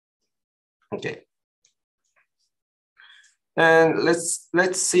 Okay. And let's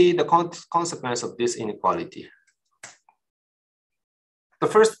see the consequence of this inequality. The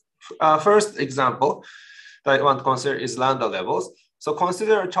first example that I want to consider is Landau levels. So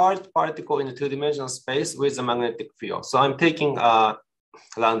consider a charged particle in a two-dimensional space with a magnetic field. So I'm taking a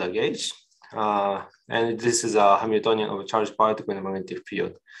Landau gauge, and this is a Hamiltonian of a charged particle in a magnetic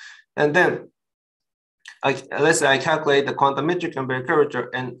field. And then let's say I calculate the quantum metric and Berry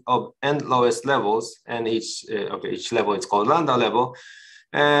curvature of n lowest levels, and each level is called Landau level.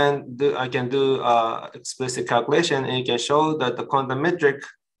 And I can do explicit calculation, and you can show that the quantum metric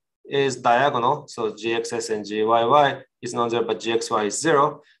is diagonal. So gxs and gyy is non-zero, but gxy is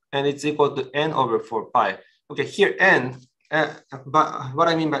 0, and it's equal to n over 4 pi. Okay, here n, but what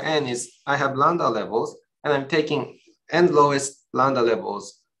I mean by n is I have Landau levels, and I'm taking n lowest Landau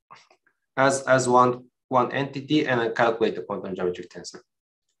levels as one entity, and I calculate the quantum geometric tensor.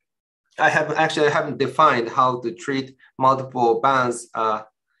 I haven't defined how to treat multiple bands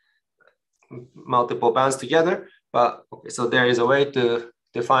together, but okay, so there is a way to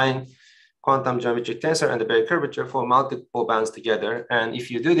define quantum geometric tensor and the Berry curvature for multiple bands together. And if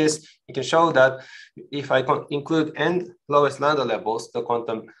you do this, you can show that if I include n lowest Landau levels, the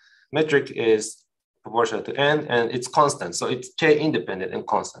quantum metric is proportional to n, and it's constant. So it's K independent and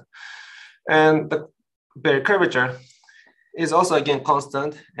constant. And the Berry curvature is also again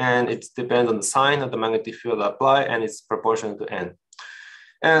constant, and it depends on the sign of the magnetic field applied, and it's proportional to n.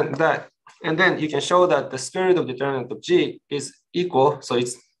 And then you can show that the square root of determinant of G is equal.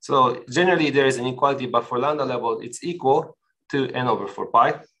 So generally there is an inequality, but for Landau level it's equal to n over 4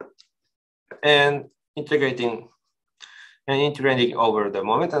 pi. And integrating over the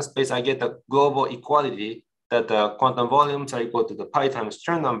momentum space, I get the global equality that the quantum volumes are equal to the pi times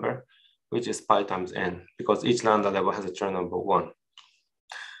Chern number, which is pi times n, because each Landau level has a Chern number 1.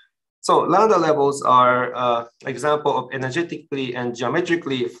 So Landau levels are example of energetically and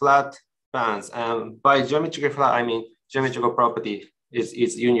geometrically flat bands. And by geometrically flat, I mean geometrical property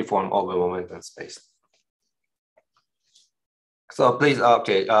is uniform over momentum space. So please,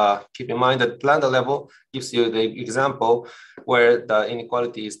 keep in mind that Landau level gives you the example where the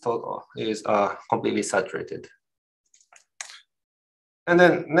inequality is completely saturated. And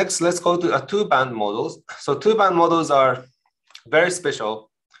then next, let's go to two-band models. So two-band models are very special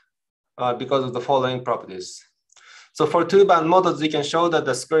because of the following properties. So for two-band models, you can show that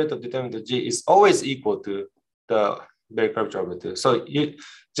the square root of determinant of G is always equal to the Berry curvature over 2. So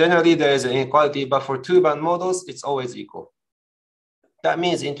generally there is an inequality, but for two-band models, it's always equal. That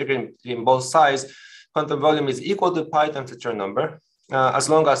means integrating in both sides, quantum volume is equal to pi times the Chern number, as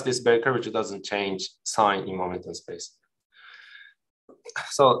long as this Berry curvature doesn't change sign in momentum space.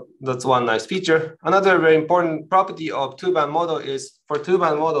 So that's one nice feature. Another very important property of two-band model is for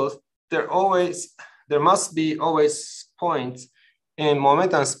two-band models, there must be always points in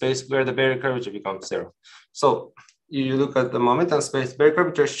momentum space where the Berry curvature becomes 0. So you look at the momentum space, Berry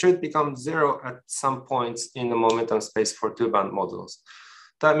curvature should become 0 at some points in the momentum space for two-band models.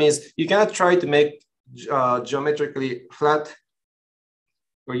 That means you cannot try to make geometrically flat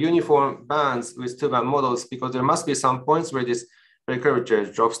or uniform bands with two-band models because there must be some points where this Berry curvature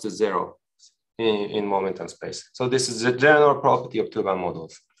drops to 0 in momentum space. So this is a general property of two-band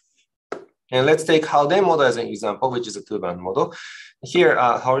models. And let's take Haldane model as an example, which is a two-band model. Here,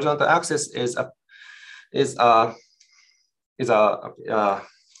 horizontal axis is a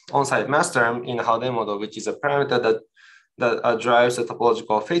on-site mass term in the Haldane model, which is a parameter that drives the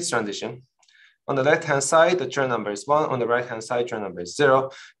topological phase transition. On the left-hand side, the Chern number is 1. On the right-hand side, Chern number is 0.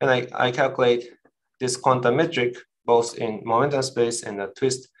 And I calculate this quantum metric both in momentum space and the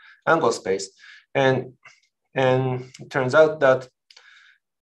twist angle space. And it turns out that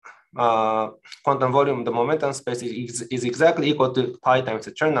quantum volume, the momentum space is exactly equal to pi times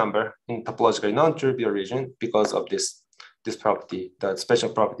the Chern number in topologically non-trivial region because of this property, that special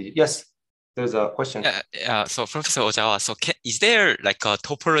property. Yes, there's a question. So Professor Ozawa, so is there like a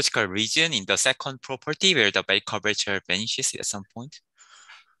topological region in the second property where the Berry curvature vanishes at some point?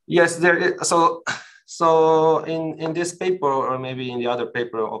 Yes, there is. So in this paper, or maybe in the other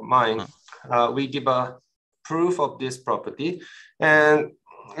paper of mine, we give a proof of this property, and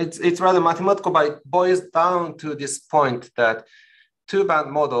it's rather mathematical, but it boils down to this point that two-band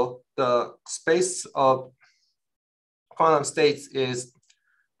model, the space of quantum states is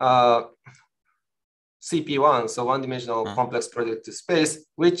CP1, so one-dimensional complex projective space,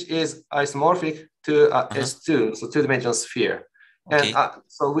 which is isomorphic to S2, so two-dimensional sphere. Okay. And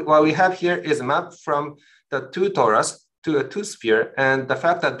so what we have here is a map from the two torus to a two sphere, and the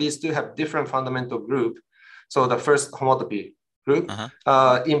fact that these two have different fundamental group, so the first homotopy group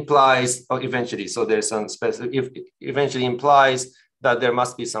implies, or eventually, so there's some specific, eventually implies that there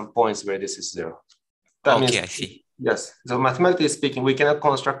must be some points where this is 0. That means, I see. Yes, so mathematically speaking, we cannot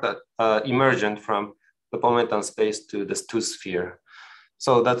construct that emergent from the momentum space to this two sphere.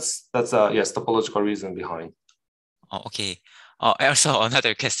 So that's yes, topological reason behind. Oh, okay. Also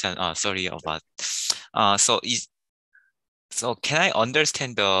another question. Sorry about. So can I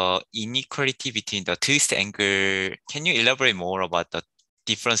understand the inequality between the twist angle? Can you elaborate more about the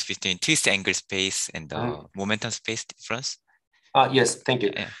difference between twist angle space and the momentum space difference? Yes, thank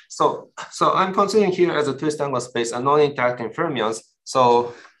you. Yeah. So I'm considering here as a twist angle space a non-interacting fermions.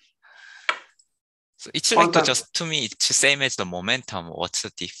 So it's like just, to me, it's the same as the momentum. What's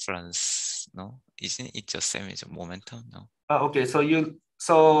the difference? No, isn't it just same as the momentum? No. Okay,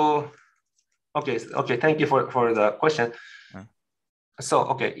 okay. Thank you for the question. So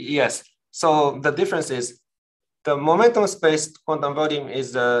okay, yes. So the difference is the momentum space quantum volume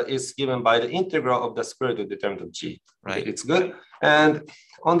is given by the integral of the square root of determinant of G. Right. Okay, it's good. And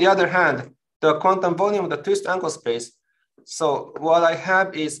on the other hand, the quantum volume of the twist angle space. So what I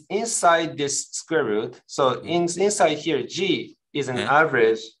have is inside this square root. So inside here, G is an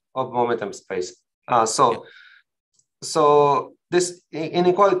average of momentum space. So this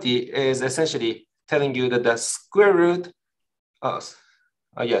inequality is essentially telling you that the square root,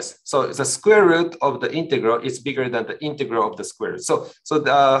 yes. So the square root of the integral is bigger than the integral of the square root. So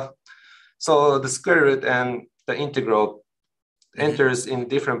the square root and the integral enters in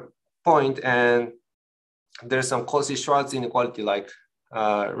different point, and there's some Cauchy-Schwarz inequality like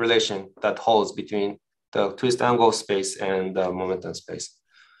relation that holds between the twist angle space and the momentum space.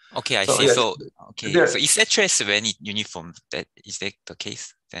 Okay, I see. Yes. So it saturates when it uniform. Is that the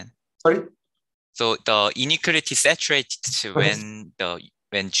case then? Sorry. So the inequality saturates when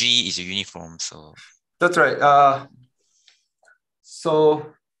G is uniform. So that's right.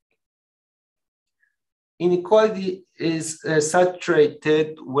 So inequality is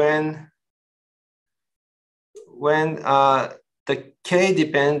saturated when the K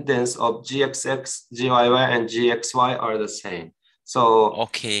dependence of GXX, GYY, and GXY are the same. So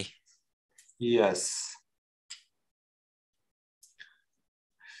okay. Yes.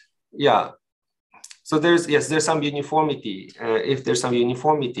 Yeah. So there's some uniformity. If there's some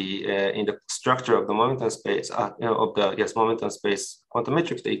uniformity in the structure of the momentum space momentum space quantum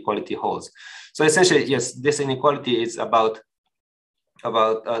matrix, the equality holds. So essentially, yes, this inequality is about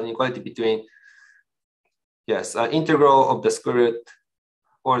an equality between integral of the square root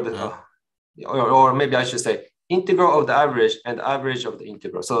or the or maybe I should say integral of the average and average of the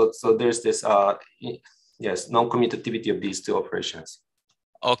integral. So there's this non-commutativity of these two operations.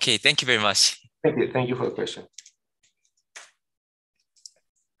 Okay, thank you very much. Thank you for the question.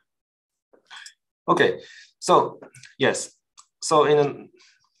 Okay, so yes, so in a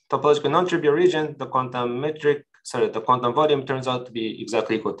topological non-trivial region, the quantum volume turns out to be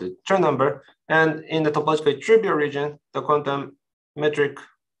exactly equal to Chern number, and in the topologically trivial region, the quantum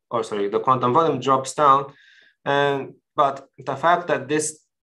volume drops down, but the fact that this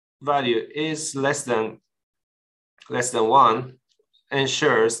value is less than 1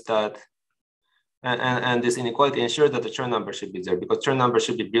 ensures that. And this inequality ensures that the Chern number should be 0, because Chern number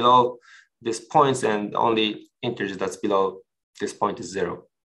should be below these points, and only integer that's below this point is 0.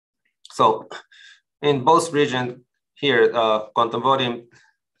 So in both regions here, quantum volume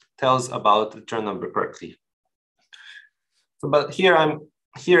tells about the Chern number correctly. So, but here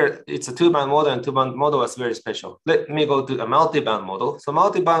it's a two-band model, and two-band model is very special. Let me go to a multi-band model. So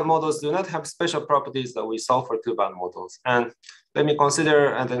multi-band models do not have special properties that we solve for two-band models. And let me consider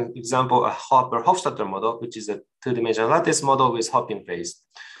an example, a Hopper-Hofstadter model, which is a two-dimensional lattice model with hopping phase.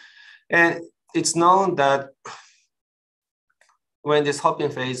 And it's known that when this hopping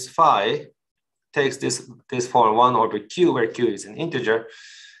phase phi takes this form 1 over q, where q is an integer,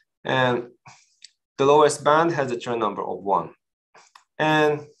 and the lowest band has a Chern number of 1.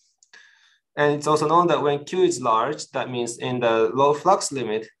 And it's also known that when q is large, that means in the low flux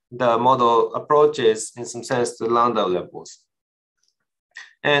limit, the model approaches, in some sense, to Landau levels.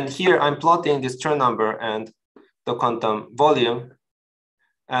 And here I'm plotting this Chern number and the quantum volume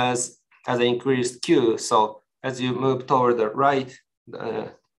as an increased q. So as you move toward the right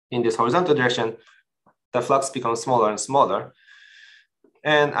in this horizontal direction, the flux becomes smaller and smaller.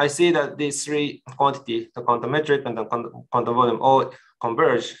 And I see that these three quantities, the quantum metric and the quantum volume, all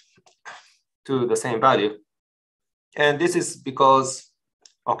converge to the same value. And this is because,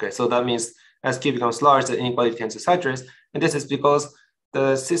 so that means as q becomes large, the inequality tends to saturate. And this is because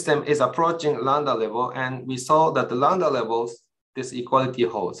the system is approaching Landau level, and we saw that the Landau levels, this equality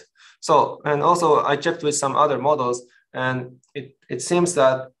holds. So, and also I checked with some other models, and it seems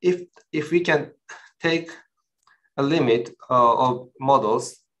that if we can take a limit of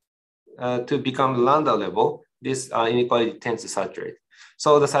models to become Landau level, this inequality tends to saturate.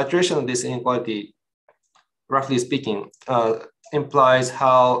 So the saturation of this inequality, roughly speaking, implies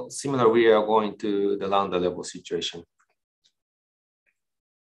how similar we are going to the Landau level situation.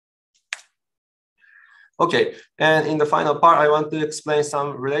 Okay, and in the final part, I want to explain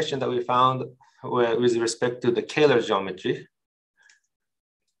some relation that we found with respect to the Kähler geometry.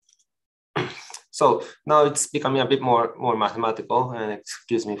 So now it's becoming a bit more mathematical, and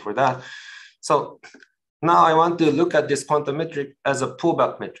excuse me for that. So now I want to look at this quantum metric as a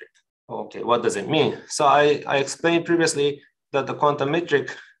pullback metric. Okay, what does it mean? So I explained previously that the quantum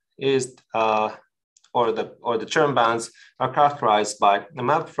metric is, or the Chern bands are characterized by a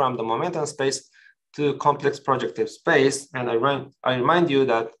map from the momentum space to complex projective space. And I remind you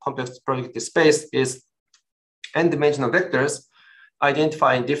that complex projective space is n-dimensional vectors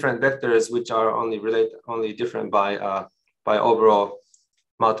identifying different vectors which are only different by overall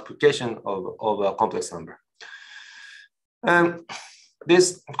multiplication of a complex number. And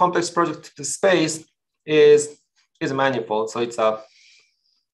this complex projective space is a manifold. So it's a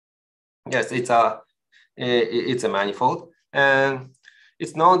manifold. And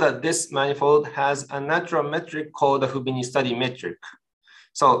it's known that this manifold has a natural metric called the Fubini-Study metric.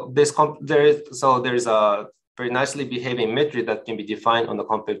 So there is a very nicely behaving metric that can be defined on the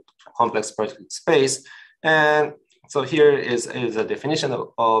complex projective space. And so here is a definition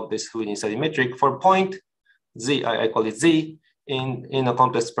of this Fubini-Study metric for point z. I call it z in a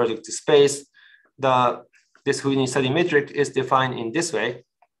complex projective space. This Fubini-Study metric is defined in this way.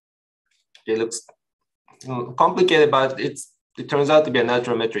 It looks complicated, but it turns out to be a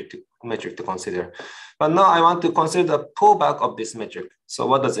natural metric to consider. But now I want to consider the pullback of this metric. So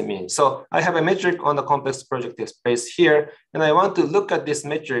what does it mean? So I have a metric on the complex projective space here, and I want to look at this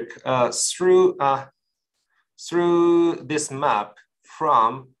metric through this map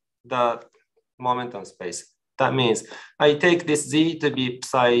from the momentum space. That means I take this z to be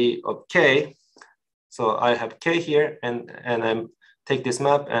psi of k. So I have k here, and take this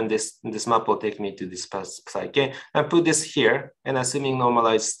map, and this map will take me to this psi k, and put this here, and assuming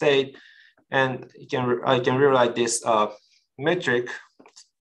normalized state, and I can rewrite this metric.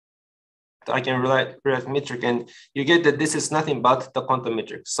 I can rewrite metric, and you get that this is nothing but the quantum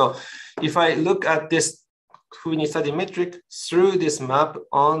metric. So if I look at this Fubini study metric through this map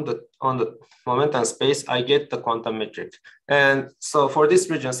on the momentum space, I get the quantum metric. And so for this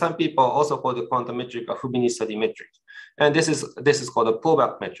region, some people also call the quantum metric a Fubini study metric. And this is called a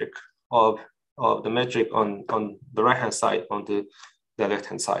pullback metric of the metric on the right-hand side onto the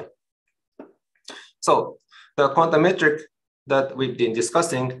left-hand side. So the quantum metric that we've been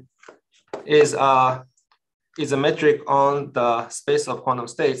discussing is a metric on the space of quantum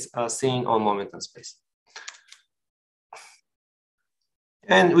states seen on momentum space.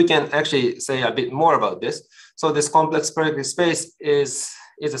 And we can actually say a bit more about this. So this complex projective space is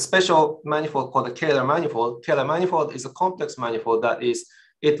a special manifold called the Kähler manifold. Kähler manifold is a complex manifold that is,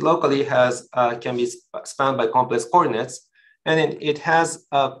 it locally has, can be spanned by complex coordinates. And it has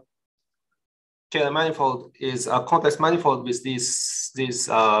a Kähler manifold is a complex manifold with these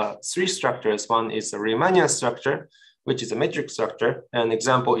three structures. One is a Riemannian structure, which is a metric structure. An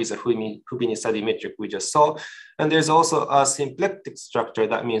example is a Fubini study metric we just saw. And there's also a symplectic structure.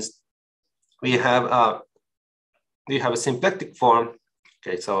 That means we have a symplectic form.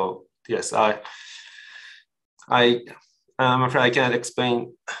 Okay, so yes, I'm afraid I cannot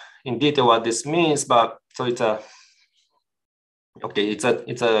explain in detail what this means, but so it's a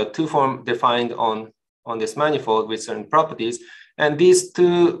two form defined on this manifold with certain properties, and these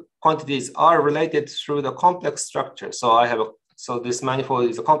two quantities are related through the complex structure. So this manifold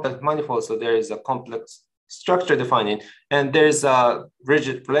is a complex manifold, so there is a complex structure defining, and there's a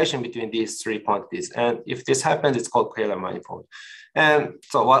rigid relation between these three quantities. And if this happens, it's called Kähler manifold. And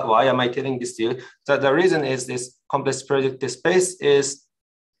so why am I telling this to you? So the reason is this complex projective space is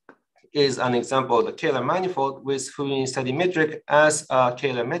an example of the Kähler manifold with Fubini study metric as a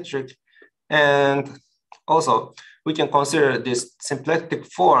Kähler metric. And also we can consider this symplectic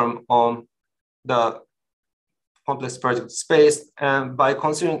form on the complex projective space. And by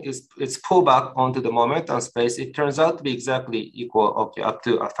considering its pullback onto the momentum space, it turns out to be exactly equal, okay, up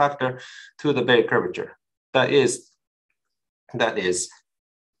to a factor to the Berry curvature. That is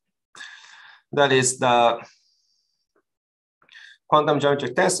the quantum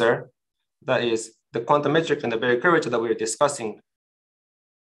geometric tensor. That is the quantum metric and the Berry curvature that we are discussing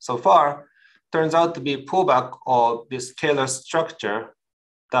so far turns out to be a pullback of this Kähler structure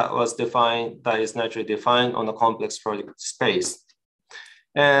that is naturally defined on the complex projective space.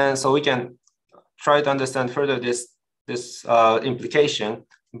 And so we can try to understand further this implication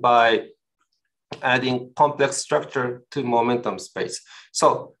by adding complex structure to momentum space.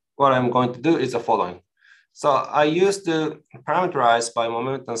 So what I'm going to do is the following. So I used to parameterize by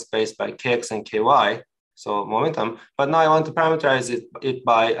momentum space by kx and ky, so momentum, but now I want to parameterize it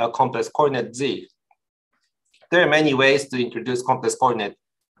by a complex coordinate z. There are many ways to introduce complex coordinate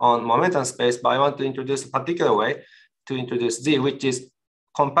on momentum space, but I want to introduce a particular way to introduce z, which is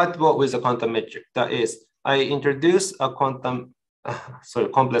compatible with the quantum metric. That is, I introduce a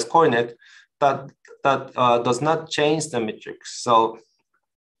complex coordinate that does not change the metric. So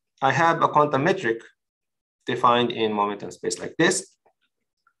I have a quantum metric defined in momentum space like this.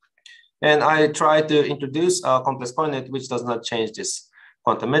 And I try to introduce a complex coordinate which does not change this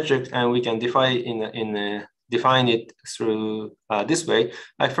quantum metric, and we can define it through this way.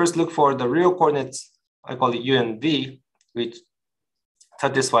 I first look for the real coordinates, I call it u and v, which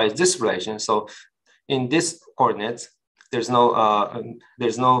satisfies this relation. So in this coordinates, there's no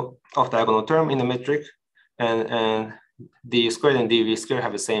off-diagonal term in the metric, and d squared and dv squared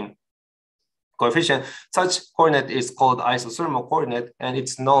have the same coefficient. Such coordinate is called isothermal coordinate, and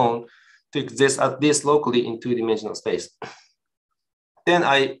it's known to exist at least locally in two-dimensional space. Then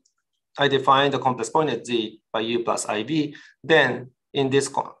I define the complex coordinate z by u plus iv. Then in this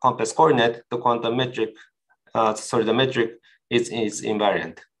complex coordinate, the quantum metric, the metric is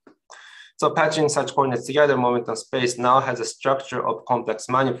invariant. So patching such coordinates together, momentum space now has a structure of complex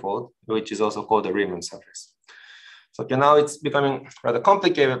manifold, which is also called the Riemann surface. So okay, now it's becoming rather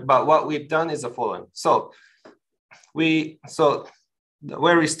complicated, but what we've done is the following. So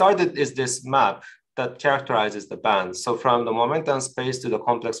where we started is this map that characterizes the bands. So from the momentum space to the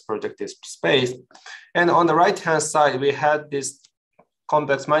complex projective space. And on the right-hand side, we had this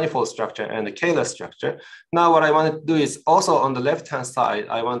complex manifold structure and the Kähler structure. Now what I want to do is also on the left-hand side,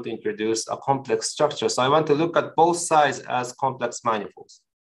 I want to introduce a complex structure. So I want to look at both sides as complex manifolds.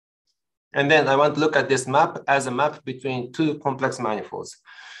 And then I want to look at this map as a map between two complex manifolds.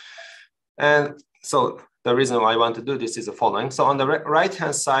 And so the reason why I want to do this is the following. So on the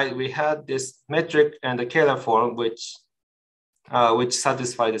right-hand side, we had this metric and the Kähler form, which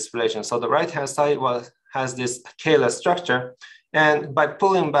satisfy this relation. So the right-hand side has this Kähler structure, and by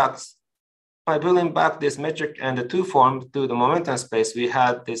pulling back this metric and the two form to the momentum space, we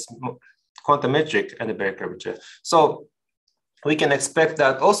had this quantum metric and the Berry curvature. So we can expect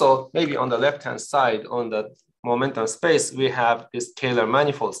that also maybe on the left-hand side on the momentum space, we have this Kähler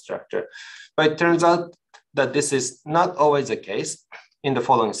manifold structure. But it turns out that this is not always the case in the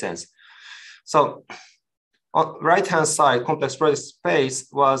following sense. So on right-hand side, complex project space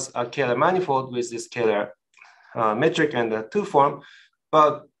was a Kähler manifold with this Kähler metric and the two form,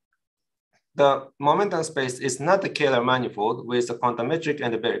 but the momentum space is not the Kähler manifold with the quantum metric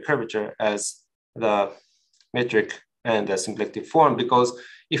and the Berry curvature as the metric and the symplectic form, because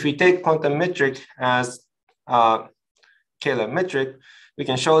if we take quantum metric as Kähler metric, we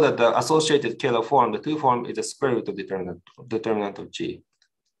can show that the associated Kähler form, the two form, is the square root of determinant of G.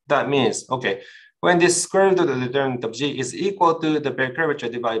 That means, okay, when this square root of the determinant of G is equal to the Berry curvature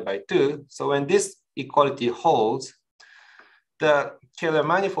divided by 2, so when this equality holds, the Kähler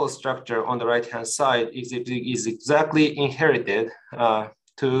manifold structure on the right-hand side is exactly inherited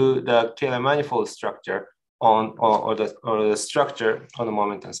to the Kähler manifold structure or the structure on the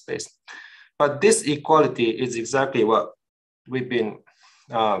momentum space. But this equality is exactly what we've been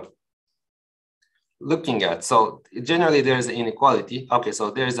looking at. So generally there's an inequality. Okay, so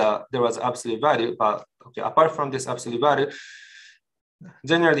there was absolute value, but okay, apart from this absolute value,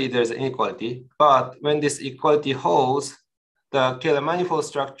 generally there's an inequality. But when this equality holds, the Kähler manifold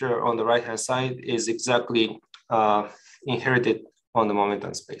structure on the right-hand side is exactly inherited on the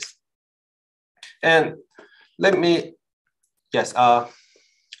momentum space. And let me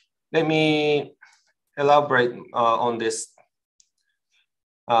elaborate on this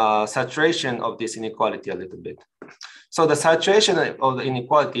saturation of this inequality a little bit. So the saturation of the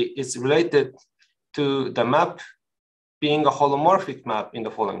inequality is related to the map being a holomorphic map in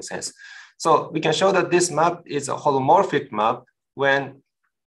the following sense. So we can show that this map is a holomorphic map when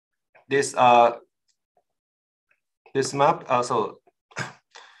this the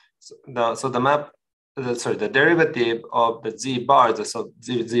derivative of the z bar, so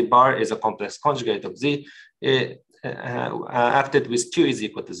z bar is a complex conjugate of z, acted with q is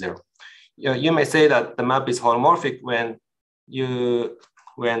equal to 0. You may say that the map is holomorphic when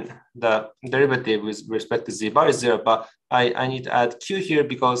the derivative with respect to z bar is 0, but I need to add q here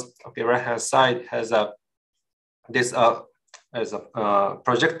because okay, right hand side has as a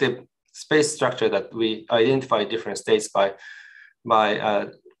projective space structure that we identify different states by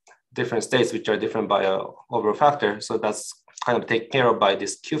different states which are different by a overall factor. So that's kind of taken care of by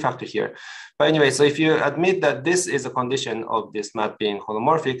this q factor here. But anyway, so if you admit that this is a condition of this map being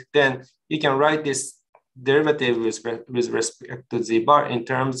holomorphic, then you can write this derivative with respect to z bar in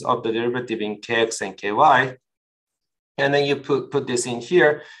terms of the derivative in kx and ky. And then you put this in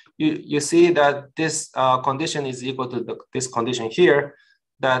here. You see that this condition is equal to this condition here,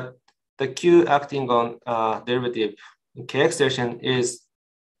 that the q acting on derivative in kx direction is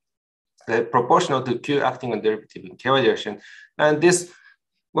proportional to q acting on derivative in ky direction. And this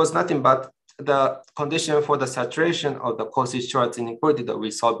was nothing but the condition for the saturation of the Cauchy-Schwarz inequality that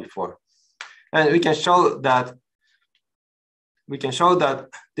we saw before. And we can show that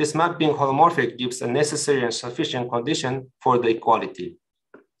this map being holomorphic gives a necessary and sufficient condition for the equality.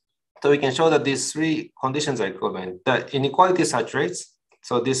 So we can show that these three conditions are equivalent. The inequality saturates,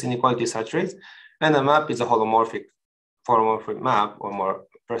 so this inequality saturates, and the map is a holomorphic map, or more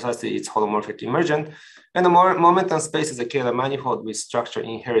precisely, it's holomorphic emergent. And the momentum space is a Kähler manifold with structure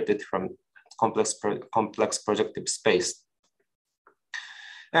inherited from complex projective space.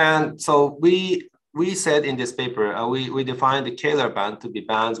 And so we said in this paper, we defined the Kähler band to be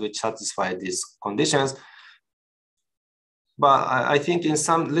bands which satisfy these conditions. But I think in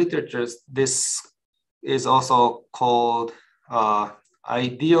some literatures, this is also called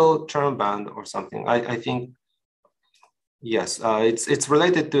ideal Chern band or something. I think, yes, it's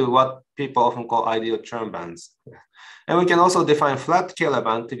related to what people often call ideal Chern bands. And we can also define flat Kähler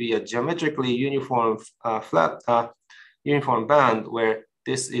band to be a geometrically uniform uniform band where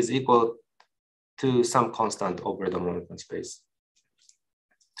this is equal to some constant over the momentum space.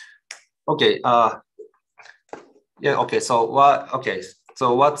 Okay. Yeah. Okay. So what? Okay.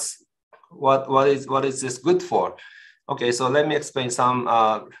 So what is this good for? Okay. So let me explain some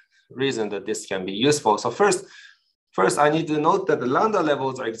reason that this can be useful. So first, I need to note that the Landau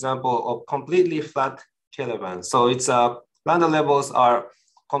levels are example of completely flat Kähler bands. So it's Landau levels are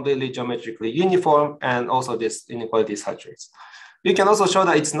completely geometrically uniform, and also this inequality saturates. You can also show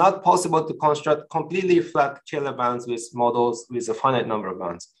that it's not possible to construct completely flat Kähler bands with models with a finite number of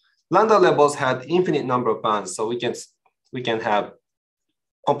bands. Landau labels had infinite number of bands, so we can have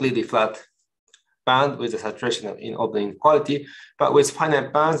completely flat band with a saturation in open inequality, but with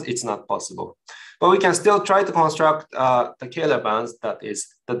finite bands, it's not possible. But we can still try to construct the Kähler bands, that is,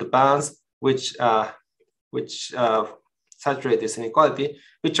 the bands which saturate this inequality,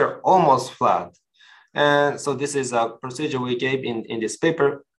 which are almost flat. And so this is a procedure we gave in this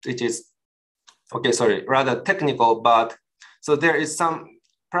paper, which is, rather technical, but so there is some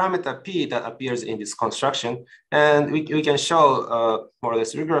parameter P that appears in this construction. And we can show more or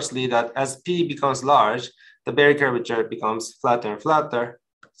less rigorously that as P becomes large, the Berry curvature becomes flatter and flatter.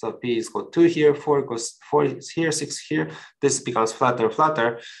 So P is equal to 2 here, 4 equals 4 here, 6 here. This becomes flatter and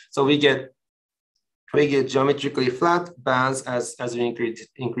flatter. So we get geometrically flat bands as we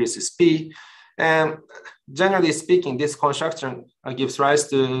increase this P. And generally speaking, this construction gives rise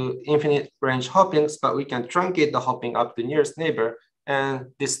to infinite range hoppings, but we can truncate the hopping up to nearest neighbor. And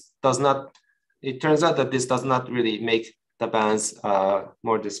this does not, it turns out that this does not really make the bands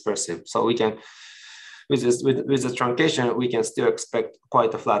more dispersive. So we can, with the truncation, we can still expect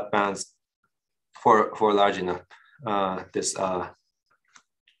quite a flat bands for large enough, this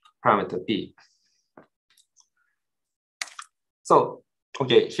parameter P. So,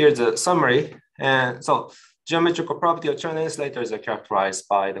 okay, here's a summary. And so geometrical property of Chern insulators are characterized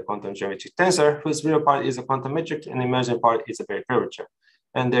by the quantum geometric tensor, whose real part is a quantum metric and the imaginary part is a Berry curvature.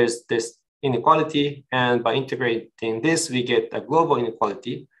 And there's this inequality, and by integrating this, we get a global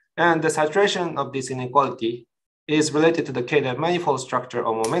inequality. And the saturation of this inequality is related to the Kähler manifold structure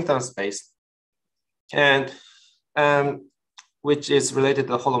of momentum space, and which is related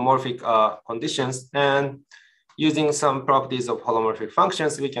to the holomorphic conditions. And using some properties of holomorphic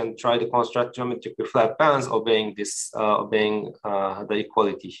functions, we can try to construct geometrically flat bands obeying this, the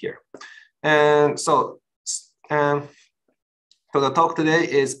equality here. And so the talk today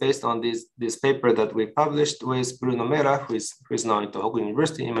is based on this paper that we published with Bruno Mera, who is now in Tohoku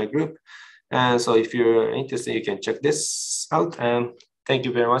University in my group. And so if you're interested, you can check this out. And thank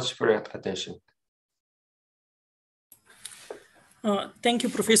you very much for your attention. Thank you,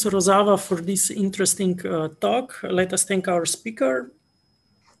 Professor Ozawa, for this interesting talk. Let us thank our speaker.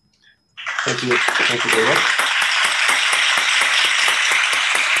 Thank you very much.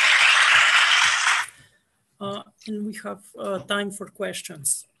 And we have time for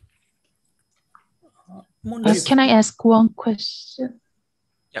questions. Can I ask one question?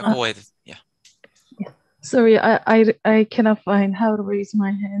 Yeah, go ahead. Yeah. Sorry, I cannot find how to raise my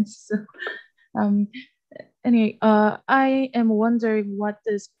hands. So, anyway, I am wondering what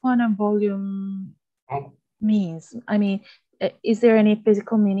this quantum volume means. I mean, is there any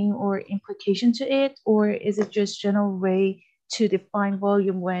physical meaning or implication to it, or is it just general way to define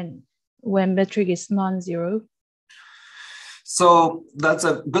volume when metric is non-zero? So that's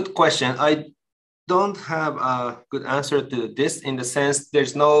a good question. I don't have a good answer to this in the sense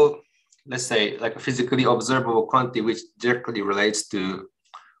there's no, let's say, like a physically observable quantity which directly relates to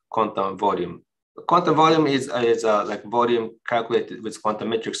quantum volume. Quantum volume is like volume calculated with quantum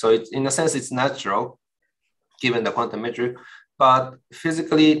metric. So it's, in a sense, it's natural given the quantum metric, but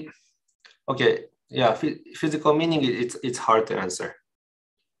physically, okay, yeah, physical meaning, it's hard to answer.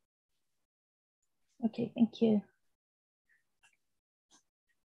 Okay, thank you.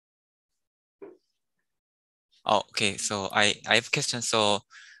 Oh, okay. So I have a question. So,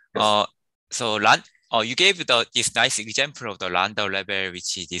 Yes. You gave this nice example of the Landau level,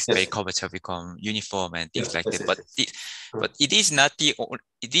 which is this Berry curvature become uniform and things like that. But it is not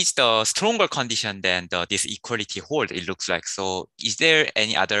it is the stronger condition than this equality hold, it looks like. So is there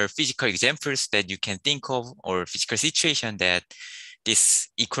any other physical examples that you can think of, or physical situation that this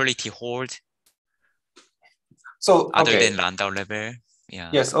equality hold? So other than Landau level? Yeah.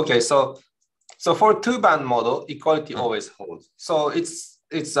 Yes, okay. So for two-band model, equality always holds. So it's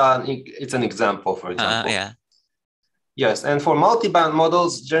an example, for example. Yeah. Yes, and for multi-band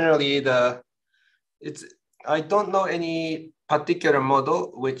models, generally I don't know any particular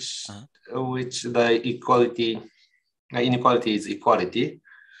model which the inequality is equality.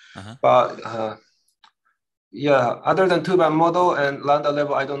 But yeah, other than two-band model and Landau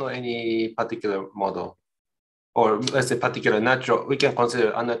level, I don't know any particular model, or let's say particular natural. We can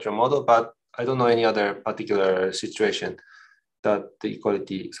consider unnatural model, but I don't know any other particular situation that the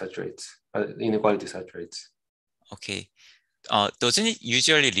inequality saturates. Okay. Doesn't it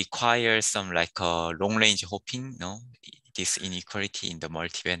usually require some like long range hopping, no? This inequality in the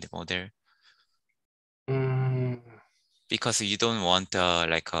multi-band model? because you don't want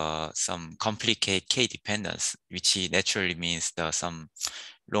like some complicated K dependence, which naturally means some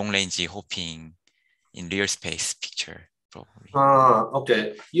long range hopping in real space picture, probably.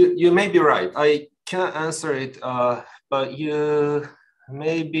 Okay, you may be right. I can't answer it, but you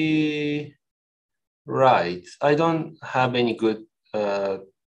may be right. I don't have any good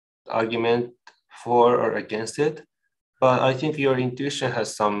argument for or against it, but I think your intuition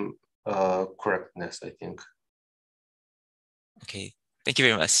has some correctness, I think. Okay, thank you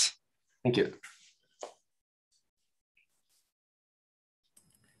very much. Thank you.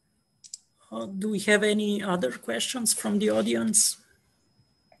 Do we have any other questions from the audience?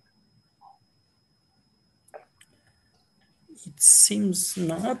 It seems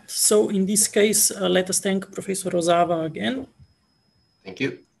not. So in this case, let us thank Professor Ozawa again. Thank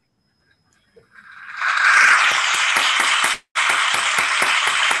you.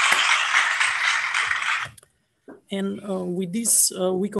 And with this, we